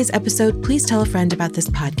enjoyed today's episode, please tell a friend about this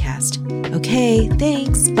podcast. Okay,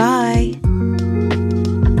 thanks. Bye.